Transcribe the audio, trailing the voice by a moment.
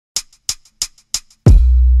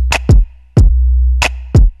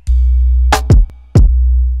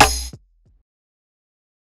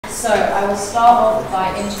So I will start off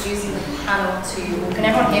by introducing the panel to you. Can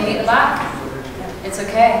everyone hear me at the back? It's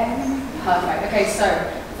okay? Perfect. Okay, so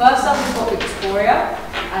first up we've got Victoria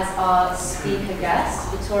as our speaker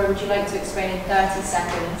guest. Victoria, would you like to explain in 30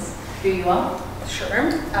 seconds who you are?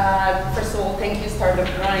 Sure. First of all, thank you, Startup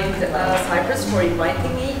Grind Cyprus, for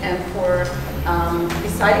inviting me and for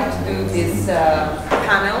deciding to do this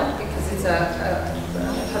panel, because it's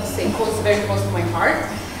how to say, very close to my heart.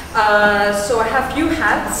 So I have few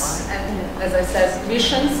hats and, as I said,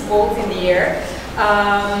 missions both in the air.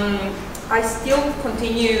 I still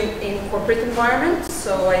continue in corporate environment,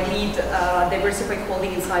 so I lead Diversified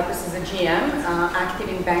Holding in Cyprus as a GM, active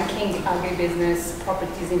in banking, agribusiness,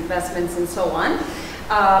 properties, investments, and so on.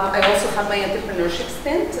 I also have my entrepreneurship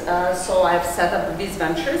stint, so I've set up these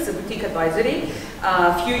ventures, a boutique advisory,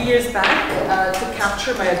 a few years back to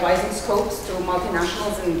capture my advising scopes to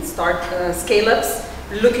multinationals and start scale-ups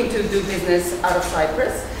looking to do business out of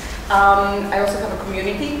Cyprus. I also have a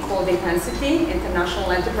community called Intensity,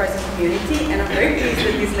 International Enterprising Community, and I'm very pleased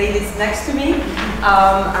that these ladies next to me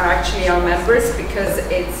are actually our members, because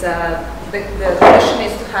it's the mission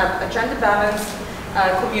is to have a gender balanced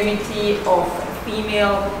community of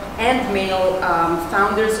female and male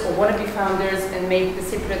founders or wannabe founders, and make the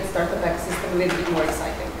Cypriot startup ecosystem a little bit more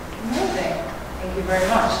exciting. Amazing. Thank you very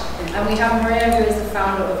much. And we have Maria, who is the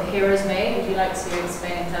founder of Heroes Made. Would you like to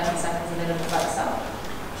explain in 30 seconds a little bit about yourself?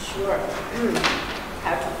 Sure.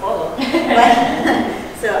 How to follow.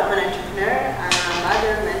 So I'm an entrepreneur, I'm a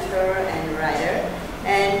mother, mentor, and writer.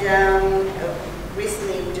 And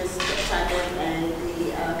recently we just started, and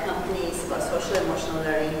the company is about social and emotional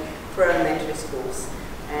learning for elementary schools.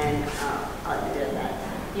 And I'll be doing that.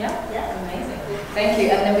 Yeah, amazing. Thank you.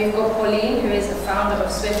 And then we've got Pauline, who is the founder of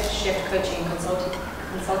Swift Shift Coaching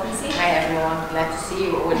Consultancy. Hi everyone, glad to see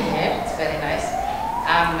you all here. It's very nice.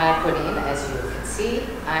 I'm Pauline, as you can see.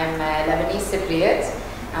 I'm Lebanese Cypriot.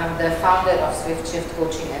 I'm the founder of Swift Shift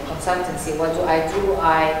Coaching and Consultancy. What do?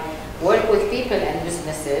 I work with people and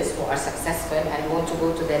businesses who are successful and want to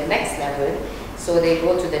go to their next level, so they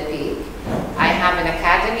go to the peak. I have an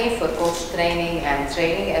academy for coach training and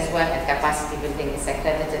training as well, and capacity building is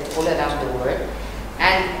accredited all around the world.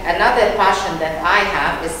 And another passion that I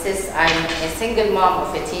have is this: I'm a single mom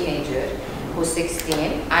of a teenager who's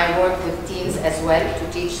 16. I work with teens as well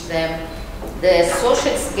to teach them the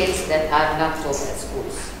social skills that are not taught at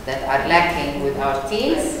schools, that are lacking with our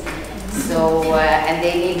teens. So, and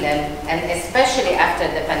they need them, and especially after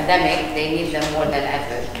the pandemic, they need them more than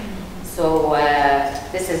ever. So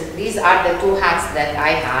these are the two hats that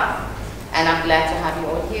I have, and I'm glad to have you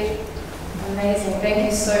all here. Amazing, thank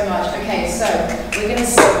you so much. Okay, so we're going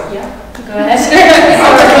to, yeah, go ahead.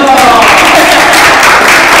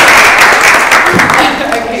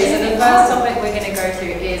 Okay, so the first topic we're going to go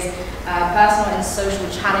through is personal and social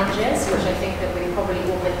challenges, which I think that we've probably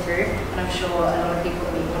all been through, and I'm sure a lot of people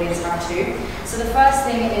in the audience have too. So the first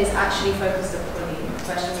thing is actually focused on the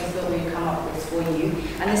question we thought we'd come up with for you,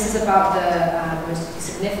 and this is about the most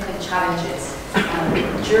significant challenges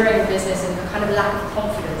during business and the kind of lack of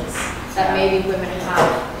confidence that maybe women have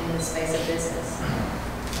in the space of business.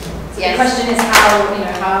 So yes. The question is how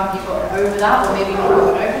have you gotten over that, or maybe not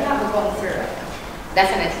gotten over that, but gotten through it?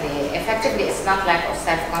 Definitely. Effectively, it's not lack of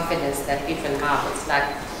self-confidence that people have, it's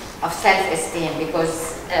lack of self-esteem,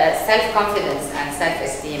 because self-confidence and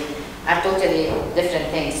self-esteem are totally different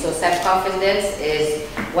things. So self-confidence is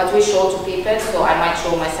what we show to people, so I might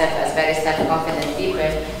show myself as very self-confident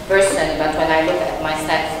person, but when I look at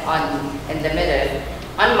myself in the mirror,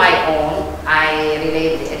 on my own, I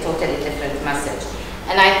relate a totally different message.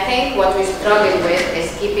 And I think what we struggle with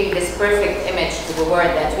is keeping this perfect image to the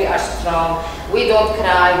world that we are strong, we don't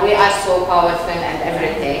cry, we are so powerful and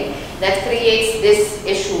everything. That creates this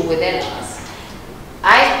issue within us.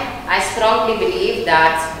 I strongly believe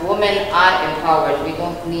that women are empowered. We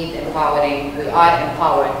don't need empowering, we are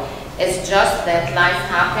empowered. It's just that life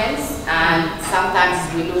happens, and sometimes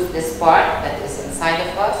we lose this part that is inside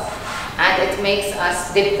of us, and it makes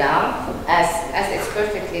us dip down, as it's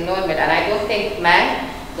perfectly normal. And I don't think men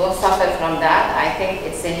don't suffer from that. I think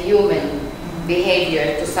it's a human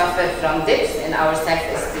behavior to suffer from dips in our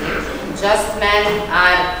self-esteem. Just men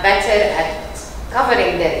are better at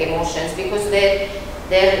covering their emotions, because they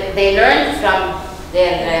learn from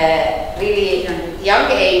their really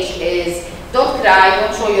young age is don't cry,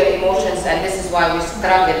 don't show your emotions, and this is why we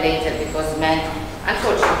struggle later, because men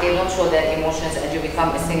unfortunately don't show their emotions, and you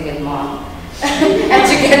become a single mom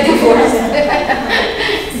and you get divorced.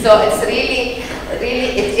 So it's really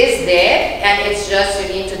it is there, and it's just you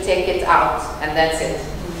need to take it out, and that's it.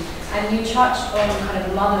 And you touched on kind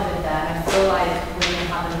of motherhood there, and I feel like women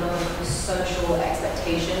have a lot of social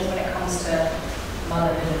expectations when it comes to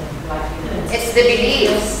motherhood and livelihood. It's the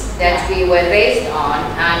beliefs that we were raised on,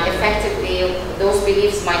 and effectively those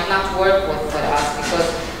beliefs might not work for us because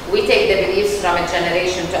we take the beliefs from a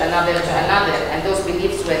generation to another, and those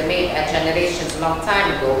beliefs were made at generations long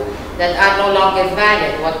time ago that are no longer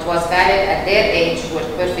valid. What was valid at their age was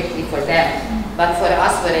perfectly for them. But for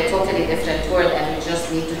us, we're a totally different world, and we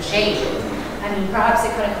just need to change it. And perhaps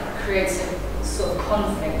it kind of creates a sort of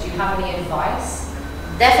conflict. Do you have any advice?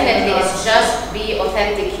 Definitely, it's just be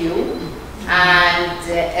authentic you, and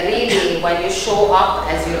really when you show up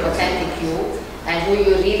as your authentic you and who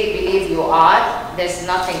you really believe you are, there's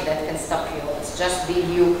nothing that can stop you. It's just be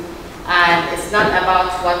you, and it's not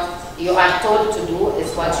about what you are told to do,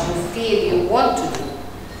 it's what you feel you want to do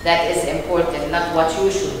that is important, not what you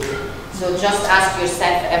should do. So just ask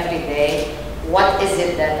yourself every day, what is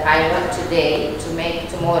it that I want today to make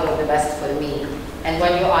tomorrow the best for me? And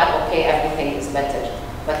when you are okay, everything is better.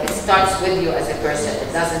 But it starts with you as a person,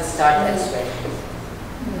 it doesn't start elsewhere.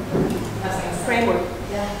 Framework.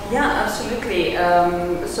 Yeah, absolutely.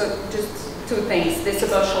 So just two things. This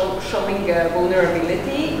about showing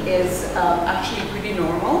vulnerability is actually pretty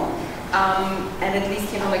normal. And at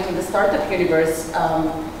least, like in the startup universe,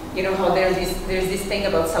 you know how there's this thing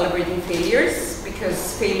about celebrating failures,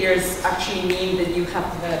 because failures actually mean that you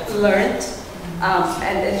have learned.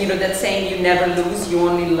 And that saying, you never lose, you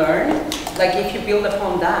only learn. Like if you build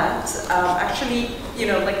upon that, actually,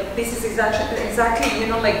 like this is exactly,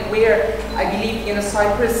 like where I believe,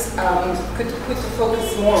 Cyprus could put the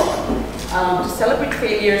focus more on, to celebrate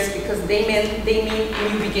failures, because they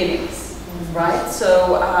mean new beginnings. Right,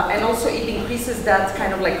 so and also it increases that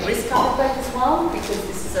kind of like risk appetite as well, because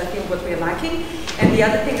this is I think what we're lacking. And the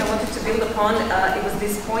other thing I wanted to build upon, it was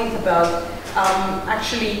this point about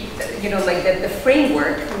actually, like that the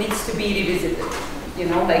framework needs to be revisited.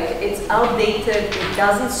 Like it's outdated, it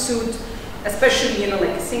doesn't suit, especially like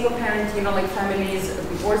a single parent, like families,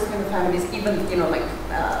 divorced families, even like.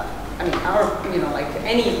 I mean, like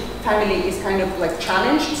any family is kind of like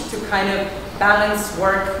challenged to kind of balance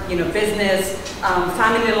work, business,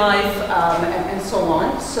 family life, and so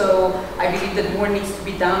on. So I believe that more needs to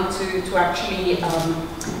be done to actually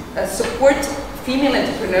support female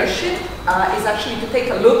entrepreneurship, is actually to take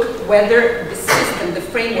a look whether the system, the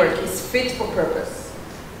framework is fit for purpose.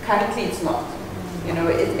 Currently it's not.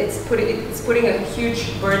 It's putting a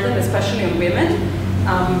huge burden, especially on women.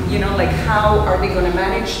 Like how are they going to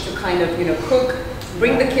manage to kind of, cook,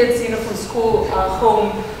 bring the kids, from school home,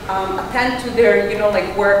 attend to their,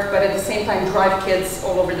 like work, but at the same time drive kids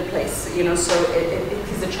all over the place, so it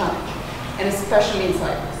is a challenge, and especially in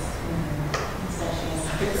Cyprus.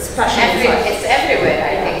 It's everywhere,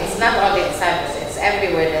 I think. It's not only in Cyprus, it's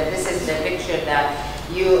everywhere that this is the picture that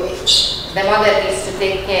the mother needs to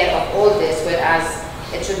take care of all this, whereas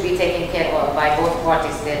it should be taken care of by both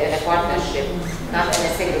parties. They're in a partnership, not in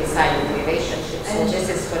a single-sided relationship. So this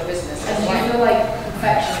is for business as well. And do you feel like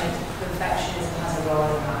perfectionism has a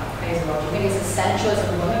role in that, plays a role? Do you think it's essential as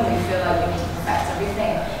a woman? We feel like we need to perfect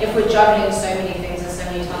everything. If we're juggling so many things and so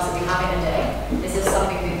many tasks that we have in a day, is this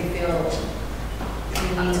something that you feel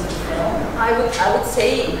you need to fulfill? I would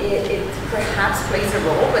say it perhaps plays a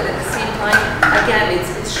role, but at the same time, again,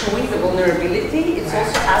 it's showing the vulnerability. It's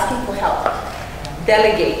also asking for help.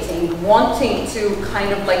 Delegating, wanting to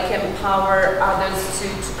kind of like empower others to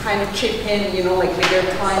kind of chip in, like with their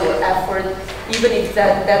time or effort, even if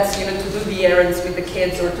that's, to do the errands with the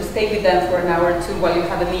kids or to stay with them for an hour or two while you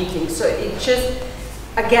have a meeting. So it just,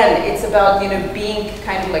 again, it's about, being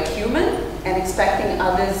kind of like human and expecting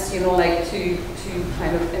others, like to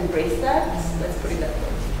kind of embrace that. Let's put it that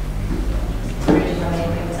way. Do you have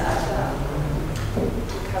anything to add to that? We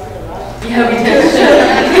covered a lot. Yeah, we did.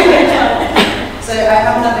 So I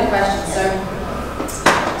have another question.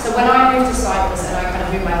 So when I moved to Cyprus and I kind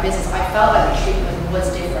of moved my business, I felt like the treatment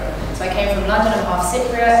was different. So I came from London, I'm half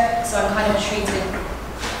Cypriot, so I'm kind of treated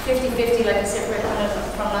 50-50 like a Cypriot kind of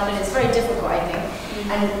from London. It's very difficult, I think.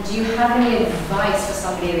 And do you have any advice for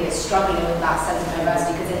somebody that is struggling with that sense of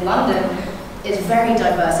diversity? Because in London, it's very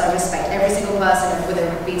diverse. I respect every single person with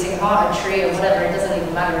a beating heart, a tree, or whatever. It doesn't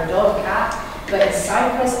even matter, a dog, cat. But in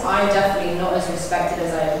Cyprus, I'm definitely not as respected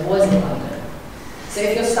as I was in London. So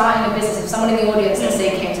if you're starting a business, if someone in the audience, let's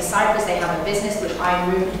say, came to Cyprus, they have a business, which I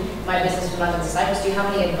moved my business from London to Cyprus, do you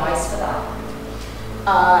have any advice for that?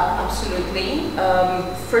 Absolutely.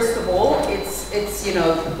 First of all, it's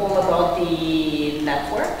all about the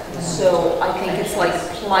network. So I think it's like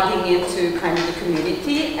plugging into kind of the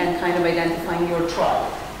community and kind of identifying your tribe.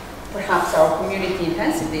 perhaps our community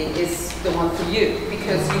intensity is the one for you,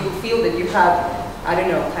 because you will feel that you have, I don't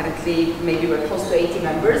know, currently maybe we're close to 80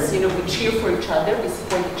 members, you know, we cheer for each other, we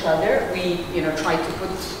support each other, we, you know, try to put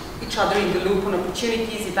each other in the loop on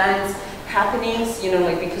opportunities, events, happenings, you know,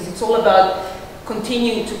 like, because it's all about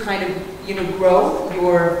continuing to kind of, you know, grow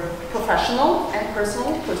your professional and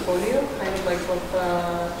personal portfolio, kind of like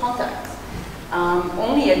of contacts.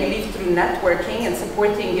 Only, I believe, through networking and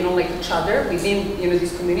supporting, you know, like each other within, you know,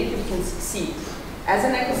 this community, we can succeed as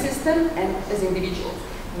an ecosystem and as individuals.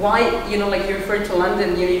 Why, you know, like you referred to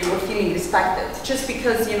London, you know, you were feeling respected. Just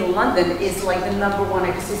because, you know, London is like the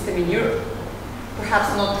 #1 ecosystem in Europe.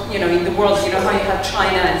 Perhaps not, you know, in the world, you know, how you have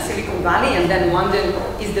China and Silicon Valley, and then London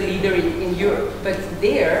is the leader in Europe. But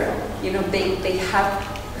there, you know, they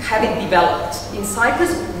have it developed. In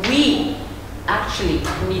Cyprus, we actually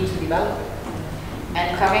need to develop it.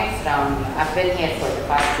 And coming from, I've been here for the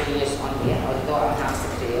past 2 years only, although I'm half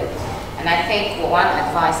Cypriot. And I think one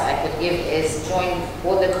advice I could give is join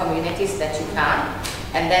all the communities that you can,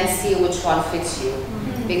 and then see which one fits you.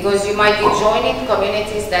 Because you might be joining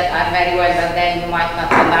communities that are very well, but then you might not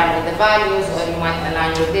align with the values, or you might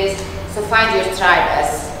align with this. So find your tribe.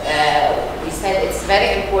 As we said, it's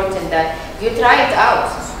very important that you try it out.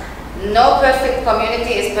 No perfect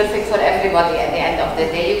community is perfect for everybody at the end of the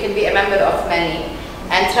day. You can be a member of many,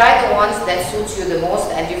 and try the ones that suit you the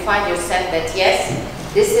most, and you find yourself that, yes,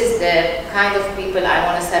 this is the kind of people I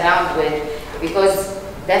want to surround with, because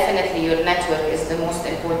definitely your network is the most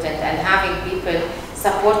important, and having people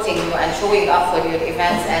supporting you and showing up for your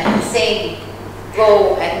events and saying,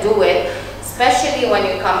 go and do it, especially when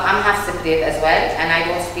you come. I'm half Cypriot as well, and I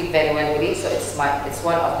don't speak very well Greek, so it's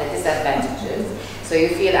one of the disadvantages. So you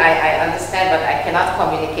feel I understand, but I cannot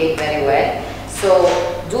communicate very well. So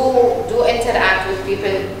do interact with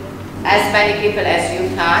people, as many people as you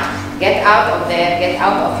can. Get out of there, get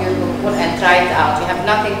out of your cocoon and try it out. You have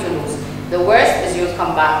nothing to lose. The worst is you'll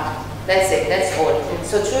come back. That's it, that's all.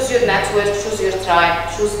 So choose your network, choose your tribe,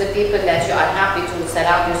 choose the people that you are happy to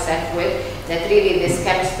surround yourself with, that really this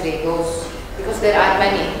chemistry goes, because there are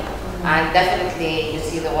many. And definitely you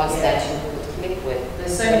see the ones that you click with.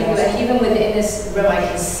 There's so many people, and even within this room I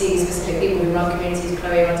can see specific people who run communities.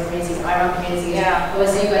 Chloe runs communities, I run communities. Yeah.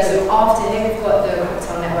 Obviously you guys, so after here we've got the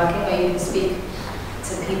cocktail networking where you can speak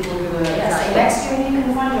to people who are sitting next to you, and you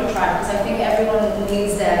can find your tribe, because I think everyone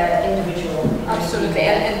needs their individual. Absolutely,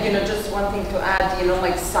 and you know, just one thing to add, you know,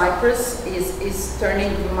 like Cyprus is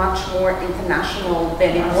turning much more international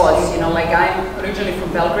than it was. You know, like I'm originally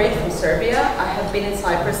from Belgrade, from Serbia. I have been in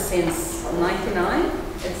Cyprus since '99.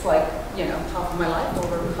 It's like, you know, half of my life,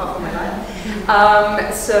 over half of my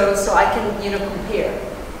life. So I can, you know, compare,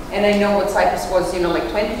 and I know what Cyprus was, you know, like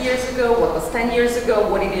 20 years ago, what was 10 years ago,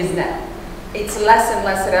 what it is now. It's less and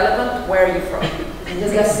less relevant. Where are you from?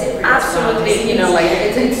 Absolutely, you know, like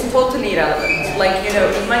it's totally irrelevant. Like, you know,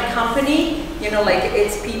 in my company, you know, like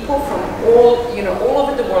it's people from all, you know, all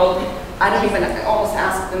over the world. I don't even almost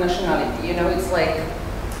ask the nationality. You know, it's like,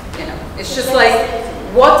 you know, it's just like,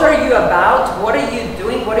 what are you about? What are you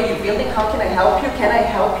doing? What are you building? How can I help you? Can I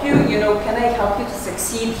help you? You know, can I help you to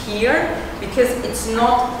succeed here? Because it's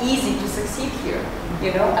not easy to succeed here.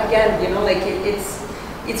 You know, again, you know, like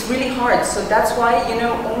it's really hard. So that's why, you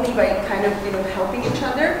know, only by kind of, you know, helping each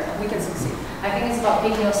other, we can succeed. I think it's about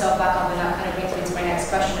picking yourself back up, and that kind of brings me to my next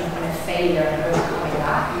question of kind of failure and overcoming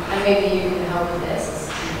that. And maybe you can help with this.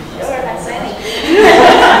 Sure, that's it.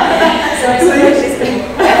 So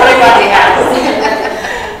Everybody has.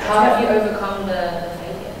 How have you overcome the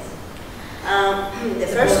failures? The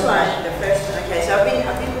first one, okay, so I've been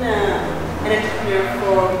an entrepreneur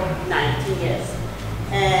for 19 years,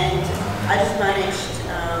 and I just managed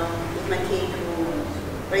with my team to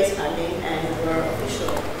raise funding, and we're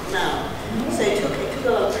official now. So it took a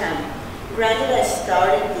long time. Granted, I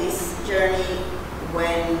started this journey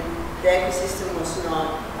when the ecosystem was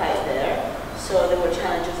not quite there, so there were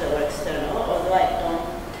challenges that were external, although I don't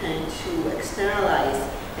tend to externalize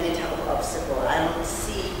any type of obstacle. I don't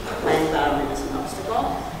see my environment as an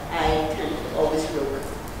obstacle. I tend to always look,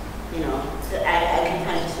 you know, I can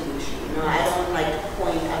find a solution. You know, I don't like to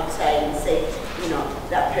point outside and say, you know,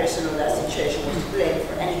 that person or that situation was to blame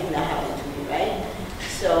for anything that happened to me, right?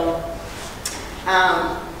 So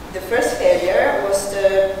the first failure was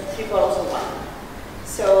the 3 bottles of wine.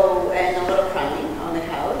 So, and a lot of crying on the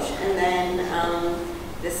couch. And then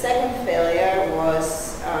the second failure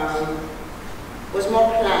was more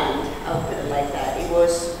planned, I'll put it like that. It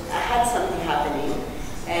was, I had something happening,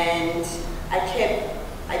 and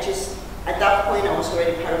at that point I was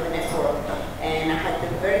already part of the network, and I had the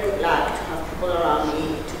very good luck to have people around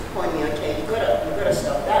me to point me, okay, you gotta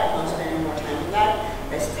stop that, don't spend any more time on that,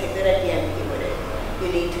 let's take the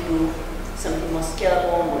to do something more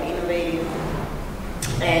scalable, more innovative.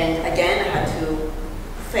 And again, I had to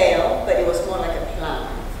fail, but it was more like a plan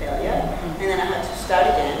failure. And then I had to start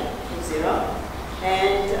again from zero.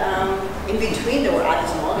 And in between, there were other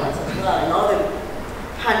models as well, and all the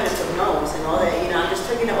hundreds of no's, and all the, I'm just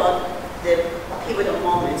talking about the pivotal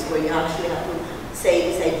moments where you actually have to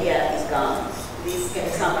say this idea is gone, this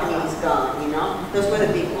company is gone, Those were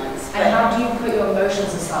the big ones. And how do you put your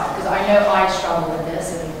emotions aside? Because I know I struggle with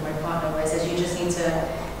this, and my partner always says you just need to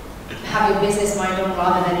have your business mind on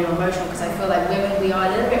rather than your emotional, because I feel like women, we are a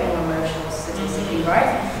little bit more emotional statistically,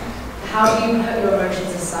 right? How do you put your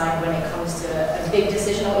emotions aside when it comes to a big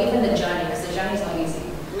decision, or even the journey, because the journey is not easy?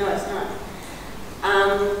 No, it's not.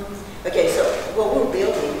 Okay, so what we're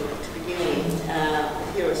building to begin with,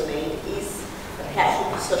 Heroes Made, is a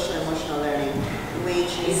platform for social and emotional learning,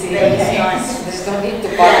 which is based on. There's no need to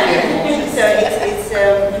park your So it's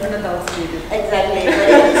even adults need it. Exactly, but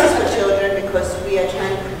this is for children because we are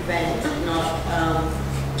trying to prevent, not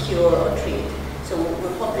cure or treat. So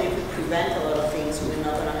we're hoping if we prevent a lot of things, we're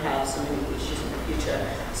not going to have so many issues in the future.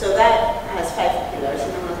 So that has 5 pillars,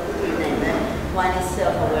 and I'm going to quickly name them. One is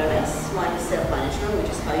self-awareness, one is self-management,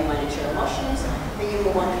 which is how you manage your emotions. Then you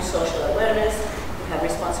move on to social awareness, you have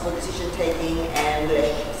responsible decision-taking, and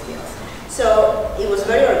relationship skills. So it was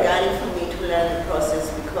very organic for me to learn the process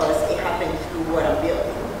because it happened through what I'm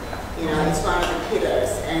building. It's one of the pillars,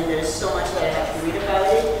 and there's so much that I have to read about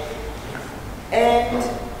it. And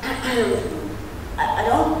I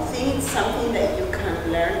don't think it's something that you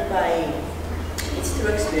can learn by, it's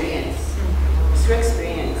through experience. It's through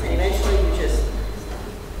experience, and eventually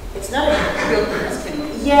it's not a,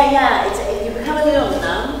 you become a little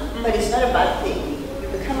numb, but it's not a bad thing. You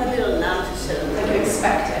become a little numb to certain Like you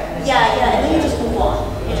expect it. and then you just move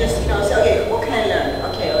on. You just, say, okay, what can I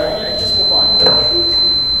learn? Okay, all right, just move on.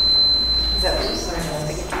 Is that me?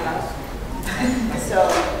 Speaking too loud? So,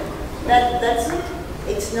 that's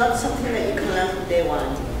it's not something that you can learn from day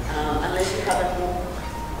one, unless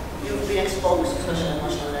you've been exposed to social and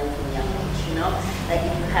emotional learning from young age, Like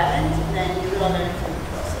if you haven't, then you will learn from the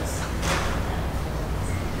process.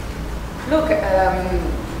 Look,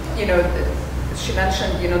 she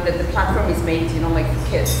mentioned, that the platform is made, like for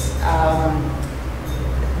kids.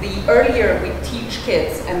 The earlier we teach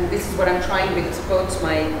kids, and this is what I'm trying with both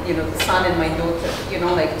my, son and my daughter,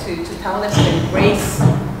 like to tell them to embrace,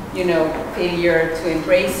 failure, to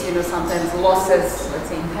embrace, sometimes losses, let's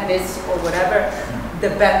say in tennis or whatever, the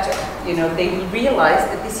better. They will realize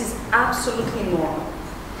that this is absolutely normal.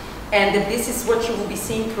 And that this is what you will be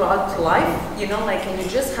seeing throughout life, and you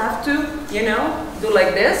just have to, do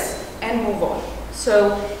like this and move on.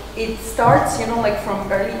 So it starts,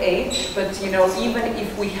 from early age, but, even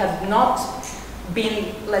if we have not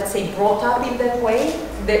been, let's say, brought up in that way,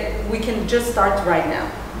 that we can just start right now,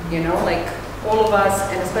 all of us,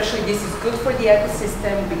 and especially this is good for the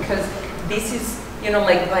ecosystem because this is,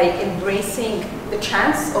 by embracing the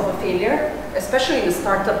chance of a failure, especially in the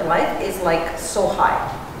startup life, is like so high.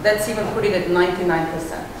 Let's even put it at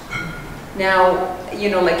 99%. Now,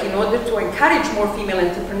 in order to encourage more female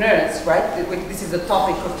entrepreneurs, right, this is the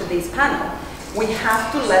topic of today's panel, we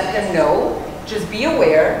have to let them know, just be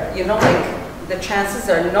aware, the chances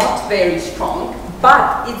are not very strong,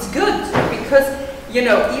 but it's good because,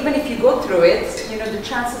 even if you go through it, the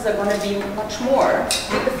chances are going to be much more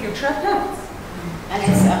with the future attempts. And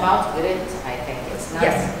it's about grit, I think. It's not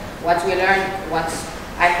what we learn, what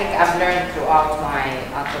I think I've learned throughout my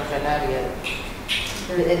entrepreneurial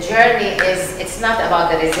the journey is, it's not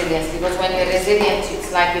about the resilience, because when you're resilient,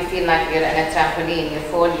 it's like you feel like you're in a trampoline. You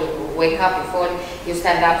fall, you wake up, you fall, you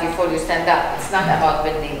stand up, you fall, you stand up. It's not about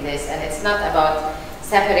building this, and it's not about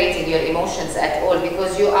separating your emotions at all,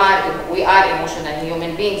 because we are emotional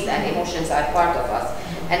human beings, and emotions are part of us.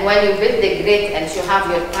 And when you build the grit and you have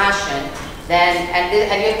your passion, then,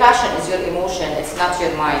 and your passion is your emotion, it's not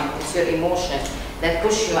your mind, it's your emotion that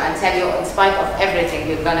push you and tell you in spite of everything,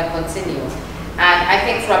 you're gonna continue. And I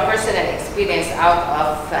think from personal experience out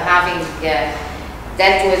of having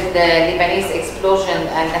dealt with the Lebanese explosion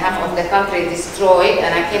and half of the country destroyed,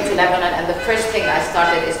 and I came to Lebanon, and the first thing I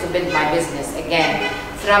started is to build my business again,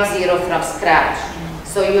 from zero, from scratch.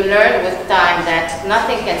 So you learn with time that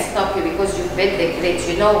nothing can stop you because you build the grit.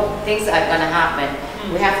 You know things are going to happen.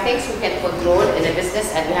 We have things we can control in a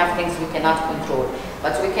business, and we have things we cannot control.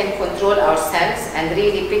 But we can control ourselves and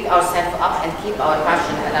really pick ourselves up and keep our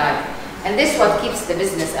passion alive. And this is what keeps the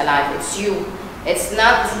business alive. It's you. It's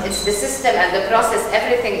not, it's the system and the process,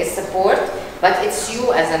 everything is support, but it's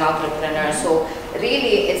you as an entrepreneur. So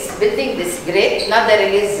really it's building this grit, not the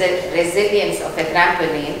resilience of a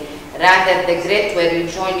trampoline, rather the grit where you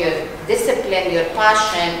join your discipline, your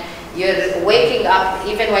passion, you're waking up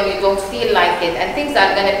even when you don't feel like it, and things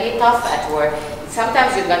are going to be tough at work.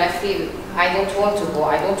 Sometimes you're going to feel, I don't want to go,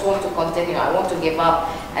 I don't want to continue, I want to give up.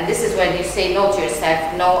 And this is when you say no to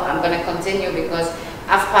yourself, no, I'm going to continue because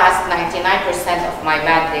I've passed 99% of my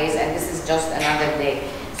bad days and this is just another day.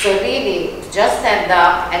 So really, just stand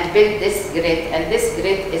up and build this grit, and this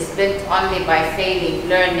grit is built only by failing,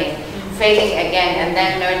 learning, failing again, and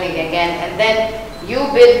then learning again, and then you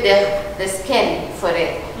build the skin for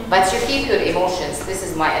it. But you keep your emotions. This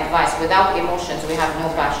is my advice. Without emotions, we have no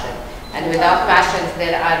passion. And without passions,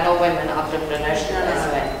 there are no women entrepreneurship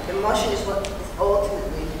as well. The emotion is what is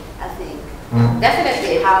ultimately, I think,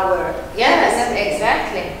 definitely power. Yes,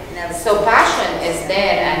 exactly. So passion is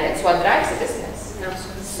there, and it's what drives the business.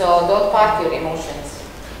 So don't park your emotions.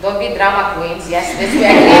 Don't be drama queens. Yes, this we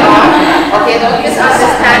agree on. Okay, don't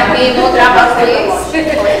misunderstand me. No drama queens.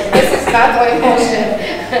 This is not my emotion.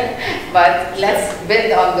 But let's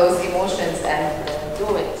build on those emotions and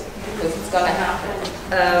do it, because it's gonna happen.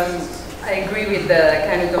 I agree with the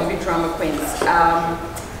kind of don't be drama queens.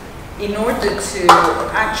 In order to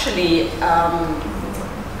actually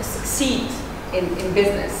succeed in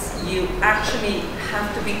business, you actually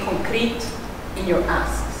have to be concrete in your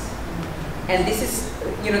asks. And this is,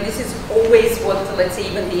 this is always what, let's say,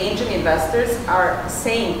 even the angel investors are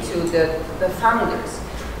saying to the founders.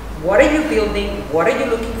 What are you building? What are you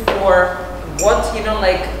looking for? What,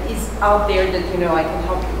 is out there that, I can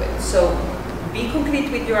help you with? So be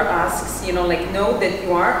concrete with your asks, know that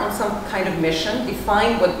you are on some kind of mission,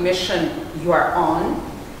 define what mission you are on,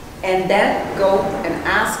 and then go and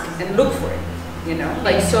ask and look for it,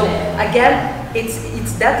 so again,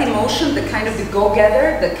 it's that emotion, the kind of the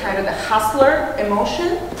go-getter, the kind of the hustler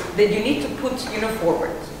emotion that you need to put,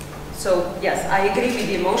 forward. So yes, I agree with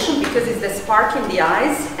the emotion because it's the spark in the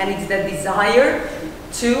eyes and it's the desire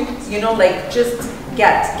to, just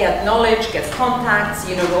get knowledge, get contacts,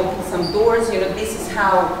 open some doors, this is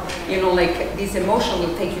how, this emotion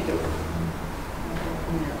will take you through.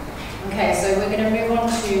 Okay, so we're going to move on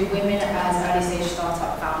to women as early stage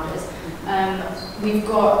startup founders. We've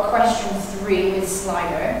got question 3 with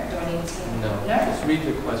Slido. Do I need to? No. Just read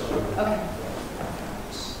the question. Okay.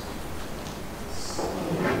 So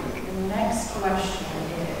the next question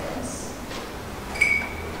is,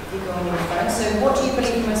 if you go on your phone, so what do you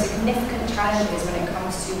believe the most significant challenge is when it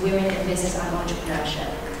comes to women in business and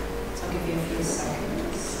entrepreneurship? So I'll give you a few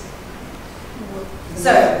seconds.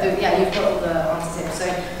 So, you've got all the answers here. So,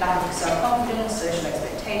 lack of self-confidence, social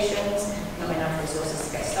expectations, not enough resources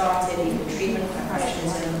to get started, equal treatment,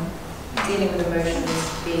 perfectionism, dealing with emotions,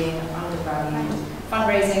 being undervalued,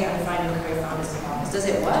 fundraising, and finding co-founders and partners. Does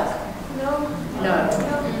it work? No. No.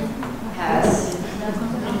 Hess?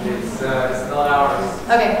 It's not ours.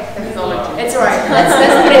 Okay. It's alright. Let's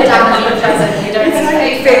put it down as a present. You don't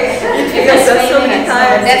see it. So many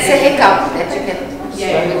times. That's a hiccup that you can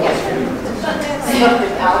sort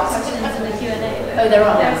it out. In the Q&A. Oh, there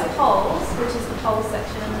are. There's polls, which is the poll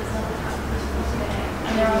section, and there's another tab today.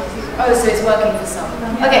 And there are 2. Oh, so it's working for some.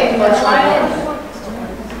 Okay, we'll try it.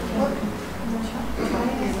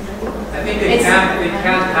 I think they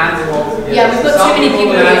can't handle all together. Yeah, we've got some too many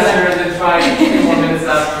people will here. answer and then try 2 more minutes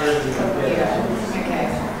after. Okay.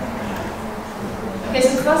 Okay, so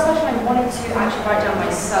the first question I wanted to actually write down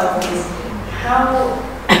myself is, have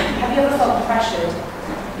you ever felt pressured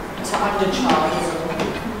to undercharge?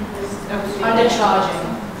 Undercharging.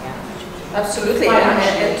 Absolutely.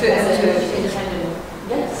 Independent.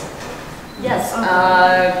 Yes. Yes.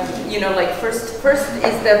 First is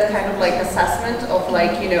that kind of assessment of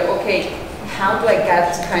okay, how do I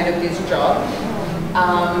get kind of this job?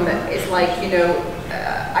 It's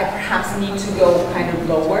I perhaps need to go kind of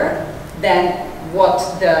lower than what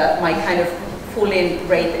my kind of full-in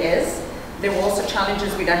rate is. There were also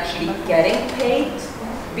challenges with actually getting paid,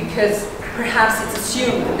 because perhaps it's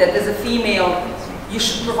assumed that as a female you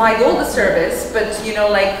should provide all the service, but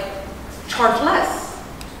charge less,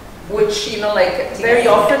 which very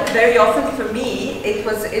often for me it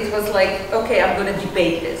was okay, I'm going to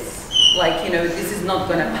debate this, this is not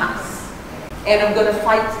going to pass, and I'm going to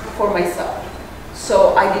fight for myself.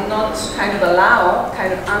 So I did not kind of allow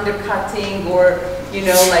kind of undercutting or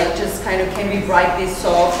just kind of, can we write this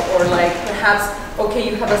off, or perhaps, okay,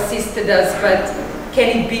 you have assisted us, but can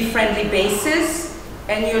it be friendly basis?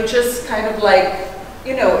 And you're just kind of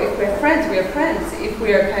if we're friends, we are friends. If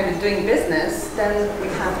we are kind of doing business, then we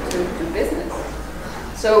have to do business.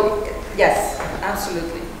 So yes,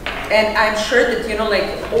 absolutely. And I'm sure that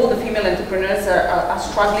all the female entrepreneurs are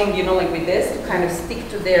struggling with this, to kind of stick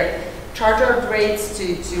to their charge out rates,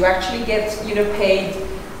 to actually get paid.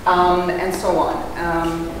 and so on.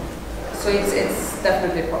 So it's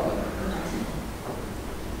definitely a problem.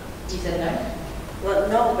 You said no? Well,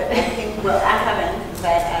 no, but I think, well, I haven't,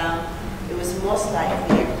 but it was most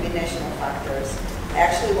likely combination of factors. I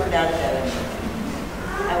actually went out of direction.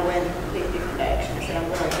 I went a completely different direction. I said, I'm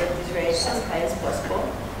going to get this raise as high as possible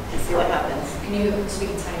and see what happens. Can you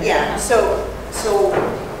speak to me? Yeah, so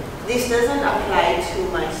this doesn't apply to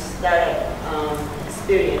my startup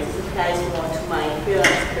experience. It applies more to my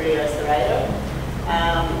freelance career as a writer.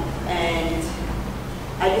 And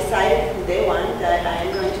I decided from day one that I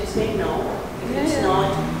am going to say no if it's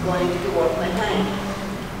not going to be worth my time.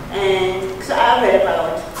 And so I read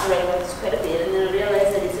about this quite a bit, and then I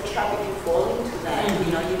realized that it's a trap if you fall into that.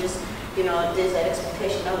 You know, there's that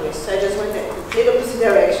expectation always. So I just went in the complete opposite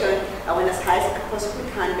direction. I went as high as I possibly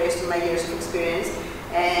can based on my years of experience.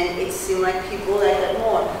 And it seemed like people like that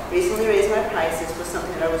more. Recently raised my prices for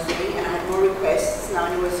something that I was doing, and I had more requests now,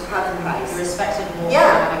 and it was half the price. You respected more.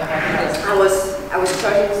 Yeah, I was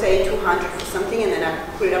charging say 200 for something, and then I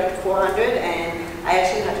put it up to 400, and I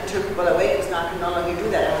actually had to turn people away because now I can no longer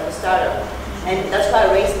do that. I have a startup, and that's why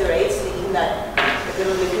I raised the rates, thinking that they're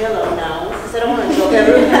going to leave me alone now because I don't want to job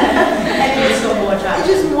everyone. And it's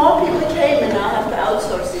just more people came, and now I have to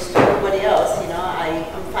outsource this to everybody else. You know, I'm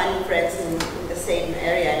finding friends in the same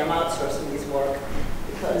area, and I'm outsourcing this work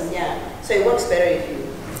because so it works better if you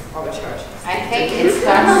overcharge. I think it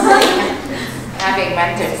starts having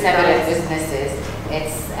mentored several businesses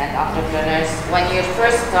and entrepreneurs. When you're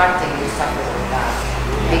first starting, you suffer with that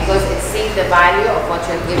because it's seeing the value of what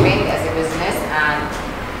you're giving as a business and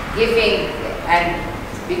giving, and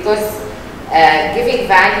because giving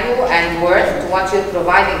value and worth to what you're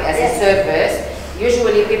providing as a service,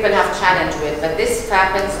 usually people have challenge with, but this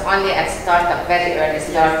happens only at startup, very early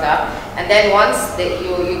startup, and then once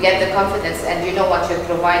you get the confidence and you know what you're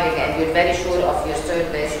providing and you're very sure of your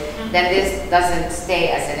service, then this doesn't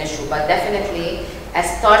stay as an issue. But definitely, as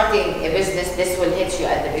starting a business, this will hit you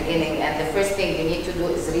at the beginning, and the first thing you need to do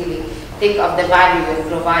is really think of the value you're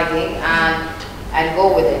providing and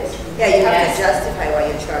go with it. Yeah, you have to justify why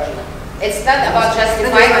you're charging. It's not about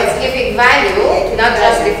justifying, it's giving value, not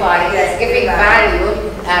justifying, it's giving value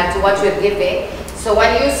to what you're giving. So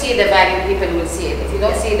when you see the value, people will see it. If you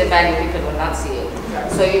don't see the value, people will not see it.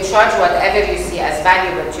 So you charge whatever you see as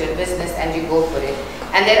valuable to your business and you go for it.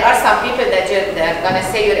 And there are some people that are going to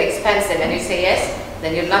say you're expensive and you say yes,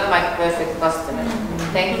 then you're not my perfect customer.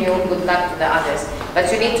 Thank you, good luck to the others.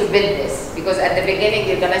 But you need to build this, because at the beginning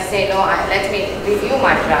you're going to say, no, let me review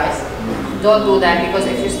my price. Don't do that, because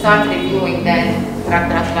if you start reviewing, then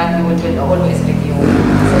you will always review.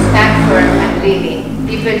 So stand firm, and really,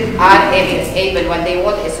 people are able, when they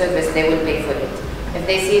want a service, they will pay for it. If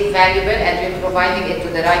they see it valuable and you're providing it to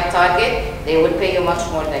the right target, they will pay you much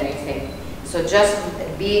more than you think. So just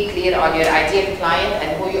be clear on your ideal client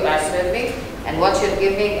and who you are serving and what you're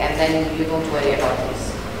giving, and then you don't worry about this.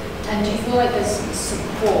 And do you feel like there's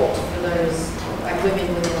support for those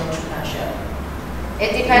women within entrepreneurship?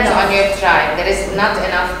 It depends on your tribe. There is not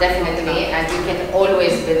enough, definitely, and you can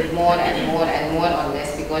always build more and more and more on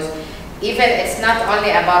this, because even it's not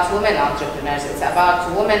only about women entrepreneurs, it's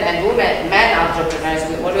about women and men entrepreneurs.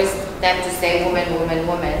 We always tend to say women,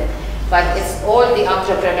 but it's all the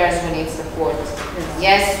entrepreneurs who need support.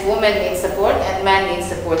 Yes, women need support and men need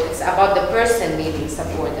support. It's about the person needing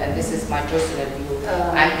support, and this is my personal view.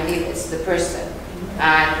 I believe it's the person.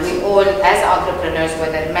 And we all, as entrepreneurs,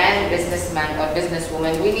 whether men, businessmen, or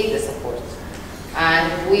businesswomen, we need the support.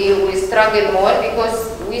 And we struggle more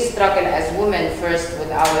because we struggle as women first with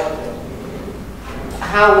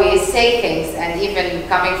how we say things, and even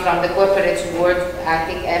coming from the corporate world. I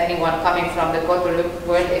think everyone coming from the corporate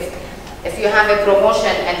world, if you have a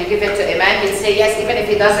promotion and you give it to a man, he'll say yes, even if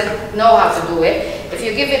he doesn't know how to do it. If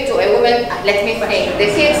you give it to a woman, let me think, the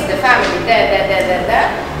kids, the family,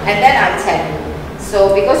 and then I'll tell you.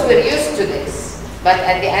 So, because we're used to this, but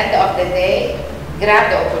at the end of the day, grab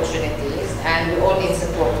the opportunities, and we all need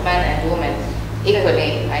support, men and women,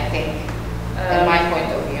 equally, I think, in my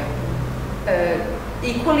point of view.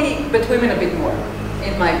 Equally, but women a bit more,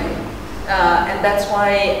 in my view. And that's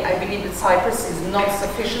why I believe that Cyprus is not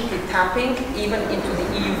sufficiently tapping even into the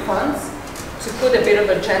EU funds to put a bit of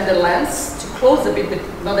a gender lens, to close a bit,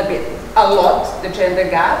 not a bit, a lot, the gender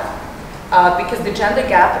gap, because the gender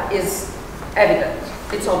gap is evident,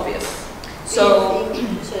 it's obvious. So, do you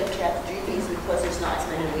think it's because there's not as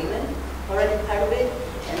many women already part of it?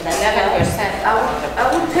 And that's 11%.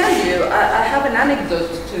 I will tell you, I have an anecdote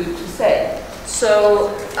to say.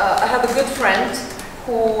 So, I have a good friend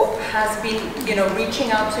who has been,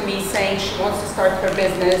 reaching out to me saying she wants to start her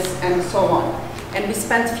business and so on. And we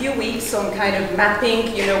spent a few weeks on kind of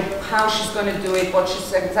mapping, you know, how she's going to do it, what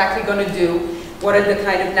she's exactly going to do, what are the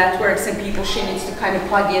kind of networks and people she needs to kind of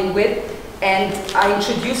plug in with. And I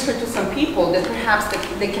introduced her to some people that perhaps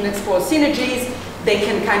they can explore synergies, they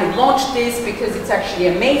can kind of launch this because it's actually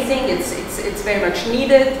amazing, it's very much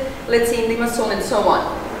needed, let's say in Limassol and so on.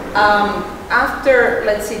 After,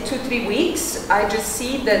 let's say, 2-3 weeks, I just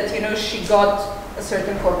see that, you know, she got a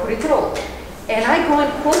certain corporate role. And I go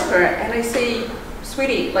and call her and I say,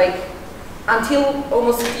 sweetie, like, until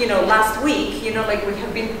almost, you know, last week, you know, like we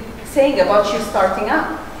have been saying about you starting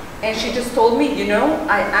up. And she just told me, you know,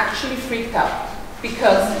 I actually freaked out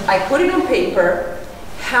because I put it on paper,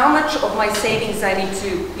 how much of my savings I need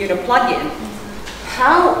to, you know, plug in.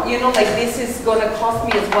 How, you know, like this is going to cost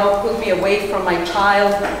me as well, put me away from my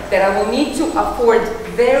child, that I will need to afford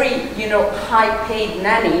very, you know, high-paid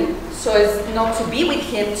nanny so as not to be with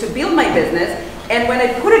him to build my business. And when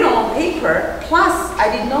I put it all on paper, plus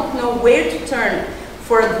I did not know where to turn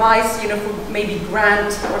for advice, you know, for maybe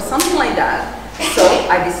grant or something like that. So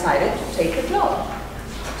I decided to take a job.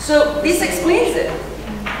 So this explains it.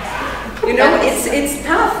 You know, it's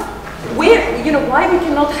tough. Where, you know, why we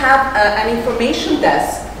cannot have an information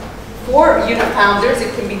desk for, you know, founders,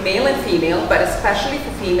 it can be male and female, but especially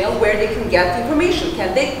for female, where they can get information.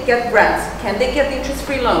 Can they get grants? Can they get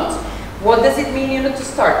interest-free loans? What does it mean, you know, to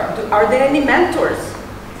start? Are there any mentors?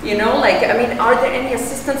 You know, like, I mean, are there any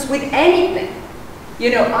assistants with anything?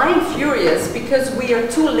 You know, I'm furious because we are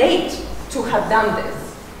too late to have done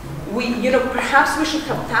this. We, you know, perhaps we should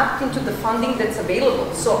have tapped into the funding that's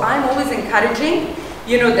available. So I'm always encouraging,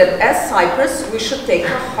 you know, that as Cyprus, we should take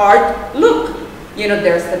a hard look. You know,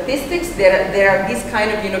 there are statistics, there are these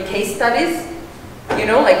kind of, you know, case studies, you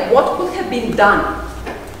know, like what could have been done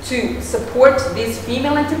to support this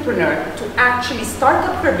female entrepreneur to actually start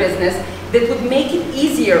up her business that would make it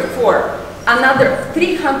easier for another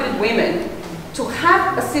 300 women to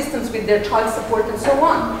have assistance with their child support and so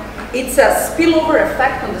on. It's a spillover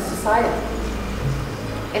effect on the society.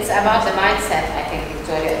 It's about the mindset, I think,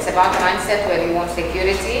 Victoria. It's about mindset where you want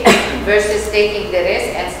security versus taking the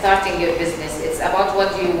risk and starting your business. It's about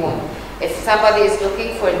what do you want. If somebody is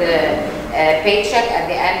looking for the paycheck at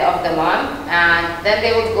the end of the month, and then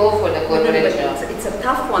they would go for the corporate job. It's a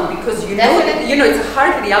tough one because you know, it's a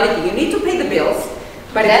hard reality. You need to pay the bills,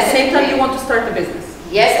 but at the same time you want to start a business.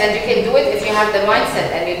 Yes, and you can do it if you have the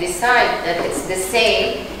mindset and you decide that it's the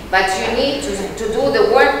same, but you need to do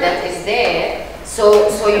the work that is there. So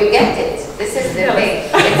you get it. This is the thing.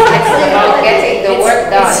 It's about getting the work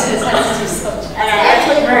done. And I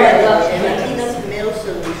actually think that's a middle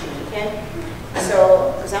solution, okay?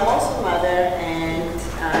 So, because I'm also a mother and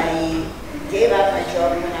I gave up my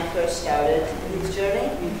job when I first started this journey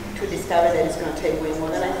to discover that it's going to take way more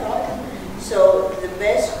than I thought. So the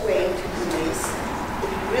best way to do this,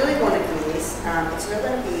 if you really want to do this, it's not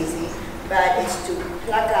going to be easy, but it's to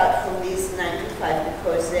plug out from this 9 to 5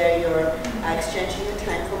 because there you're exchanging your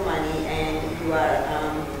time for money and you are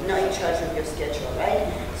not in charge of your schedule,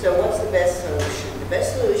 right? So what's the best solution? The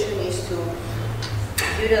best solution is to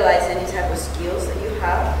utilize any type of skills that you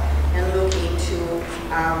have and look into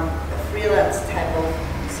a freelance type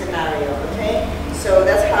of scenario, okay? So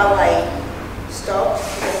that's how I stopped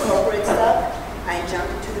the corporate stuff. I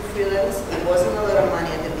jumped into the freelance. It wasn't a lot of money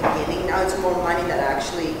at the beginning. Now it's more money that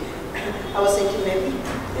actually I was thinking maybe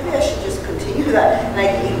I should just continue that.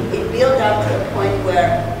 Like it built up to a point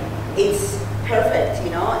where it's perfect,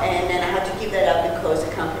 you know, and then I had to give that up because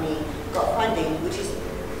the company got funding, which is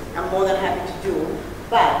I'm more than happy to do.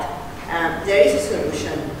 But there is a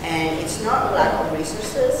solution, and it's not lack of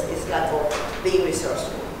resources, it's lack of being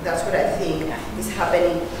resourceful. That's what I think is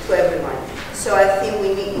happening to everyone. So I think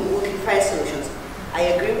we can find solutions. I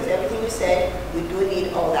agree with everything you said. We do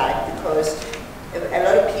need all that because a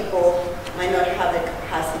lot of people might not have the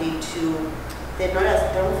capacity to, they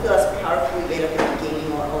don't feel as powerful yet at the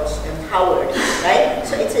beginning or empowered, right?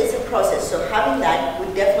 So it's a process. So having that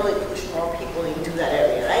would definitely push more people into that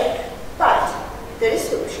area, right? But there is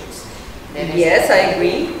solutions. Yes, I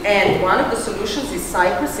agree. And one of the solutions is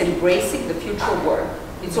Cyprus embracing the future work.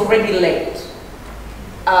 It's already late.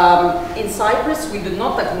 In Cyprus, we do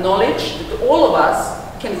not acknowledge that all of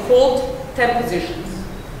us can hold 10 positions.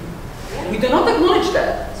 We do not acknowledge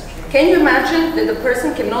that. Can you imagine that the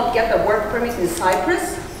person cannot get a work permit in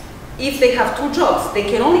Cyprus if they have 2 jobs? They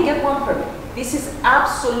can only get 1 permit. This is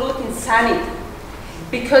absolute insanity.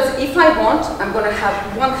 Because if I want, I'm going to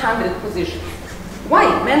have 100 positions. Why?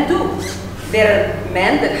 Men do. There are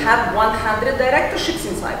men that have 100 directorships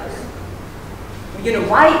in Cyprus. You know,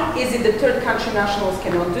 why is it that third country nationals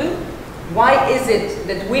cannot do? Why is it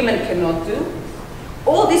that women cannot do?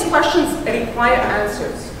 All these questions require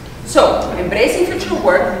answers. So, embracing future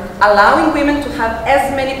work, allowing women to have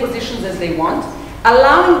as many positions as they want,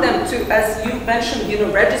 allowing them to, as you mentioned,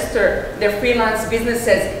 register their freelance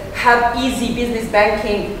businesses, have easy business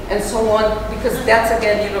banking and so on, because that's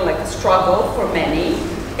again, like a struggle for many.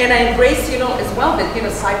 And I embrace, as well that,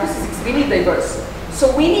 Cyprus is extremely diverse.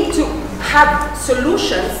 So we need to have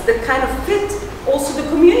solutions that kind of fit also the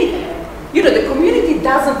community. The community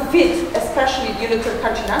doesn't fit, especially, third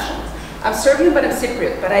country nationals. I'm Serbian, but I'm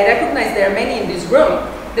Cypriot, but I recognize there are many in this room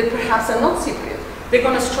that perhaps are not Cypriot. They're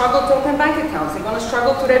going to struggle to open bank accounts. They're going to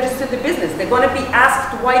struggle to register the business. They're going to be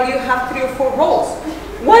asked, why do you have 3 or 4 roles?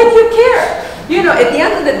 Why do you care? At the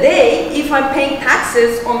end of the day, if I'm paying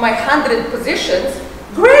taxes on my 100 positions,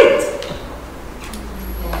 great.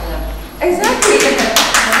 Exactly.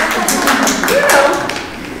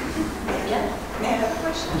 Yeah. May I have a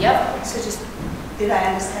question? Yep. So just, did I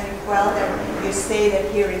understand it well that you say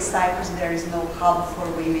that here in Cyprus there is no hub for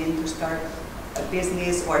women to start a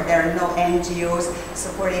business, or there are no NGOs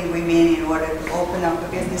supporting women in order to open up a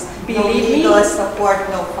business? No legal support,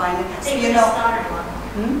 no finance. I think we just started one.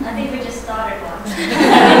 I think we just started one.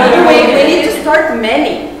 we need to start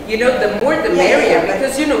many. The more the merrier,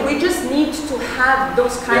 because we just need to have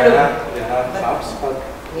those kind of. They have hubs, but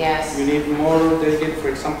Yes. you need more dedicated. For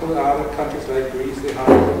example, other countries like Greece, they have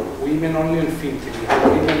women only in fintech. They have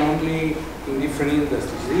women only in different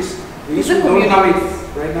industries. We don't have it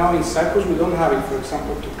right now in Cyprus. We don't have it. For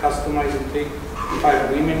example, to customize and take 5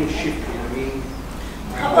 women in shipping.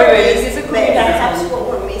 Perhaps what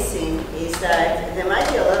we're missing is that there might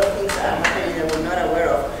be a lot of things that are happening that we're not aware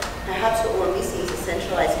of. Perhaps what we're missing is a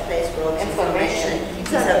centralized place where all this information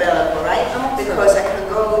is available, right? Because I can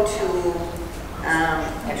go to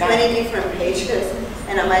 20 different pages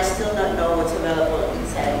and I might still not know what's available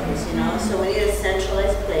inside this, So we need a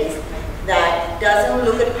centralized place that doesn't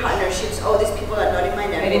look at partnerships. Oh, these people are not in my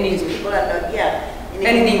network. These people are not,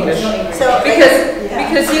 And in English. So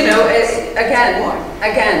because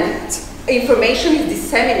again, information is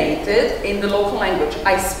disseminated in the local language.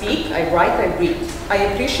 I speak, I write, I read. I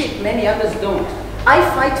appreciate many others don't. I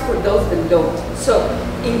fight for those that don't. So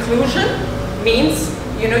inclusion means,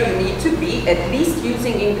 you need to be at least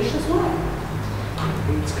using English as well.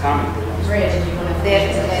 It's coming. Maria, did you want to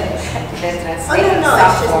There's no,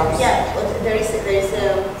 it's just,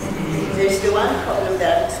 there's the one problem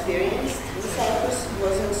that I've experienced in Cyprus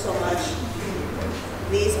wasn't so much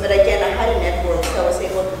this, but again, I had a network, so I was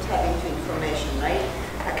able to tap into information, right?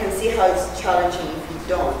 I can see how it's challenging if you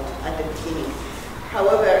don't at the beginning.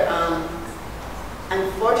 However,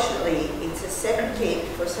 unfortunately, it's a segregate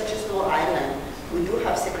for such a small island. We do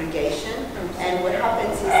have segregation, and what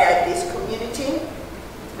happens is that in this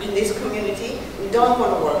community, we don't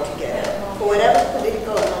want to work together for whatever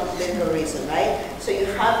political or non-political reason, right? So you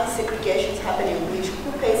have these segregations happening, which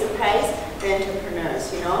who pays the price? The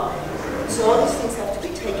entrepreneurs, So all these things have to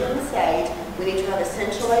be taken aside. We need to have a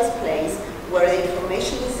centralized place where the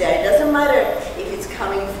information is there. It doesn't matter if it's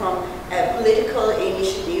coming from a political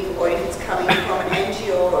initiative or if it's coming from an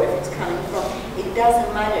NGO or if it's coming from, it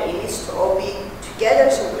doesn't matter. It needs to all be together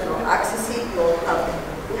so we can all access it.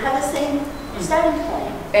 We have the same starting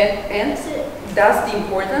point. And that's the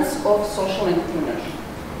importance of social entrepreneurship.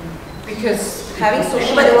 Because having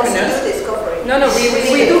social entrepreneurs,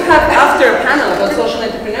 we do have after a panel about social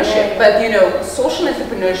entrepreneurship, but social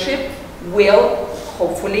entrepreneurship will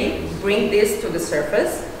hopefully bring this to the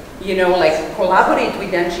surface, collaborate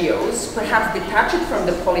with NGOs, perhaps detach it from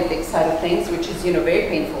the politics side of things, which is, very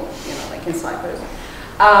painful, like in Cyprus.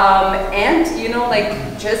 And,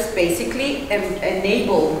 just basically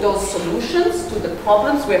enable those solutions to the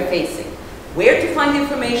problems we're facing. Where to find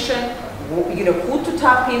information, who to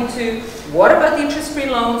tap into, what about interest-free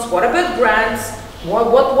loans, what about grants,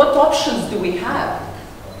 what options do we have?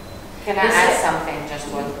 Can I add something, just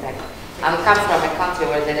one thing? I come from a country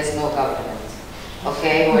where there is no government,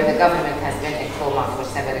 okay, where the government has been in coma for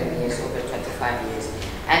several years, over 25 years.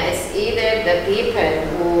 And it's either the people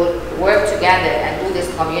who work together and do this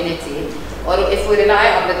community, or if we rely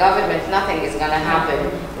on the government, nothing is going to happen.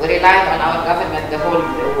 We rely on our government, the whole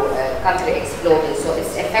country exploding. So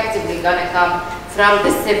it's effectively going to come from the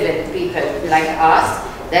civil people like us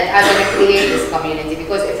that are going to create this community.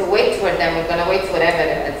 Because if we wait for them, we're going to wait forever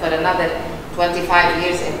and for another 25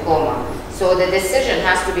 years in coma. So the decision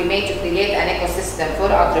has to be made to create an ecosystem for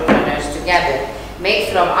entrepreneurs together, made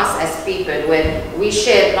from us as people, where we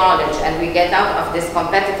share knowledge and we get out of this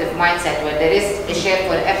competitive mindset where there is a share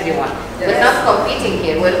for everyone. We're not competing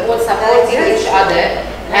here, we're all supporting each other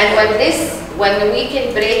And when we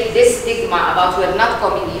can break this stigma about we're not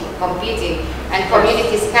competing and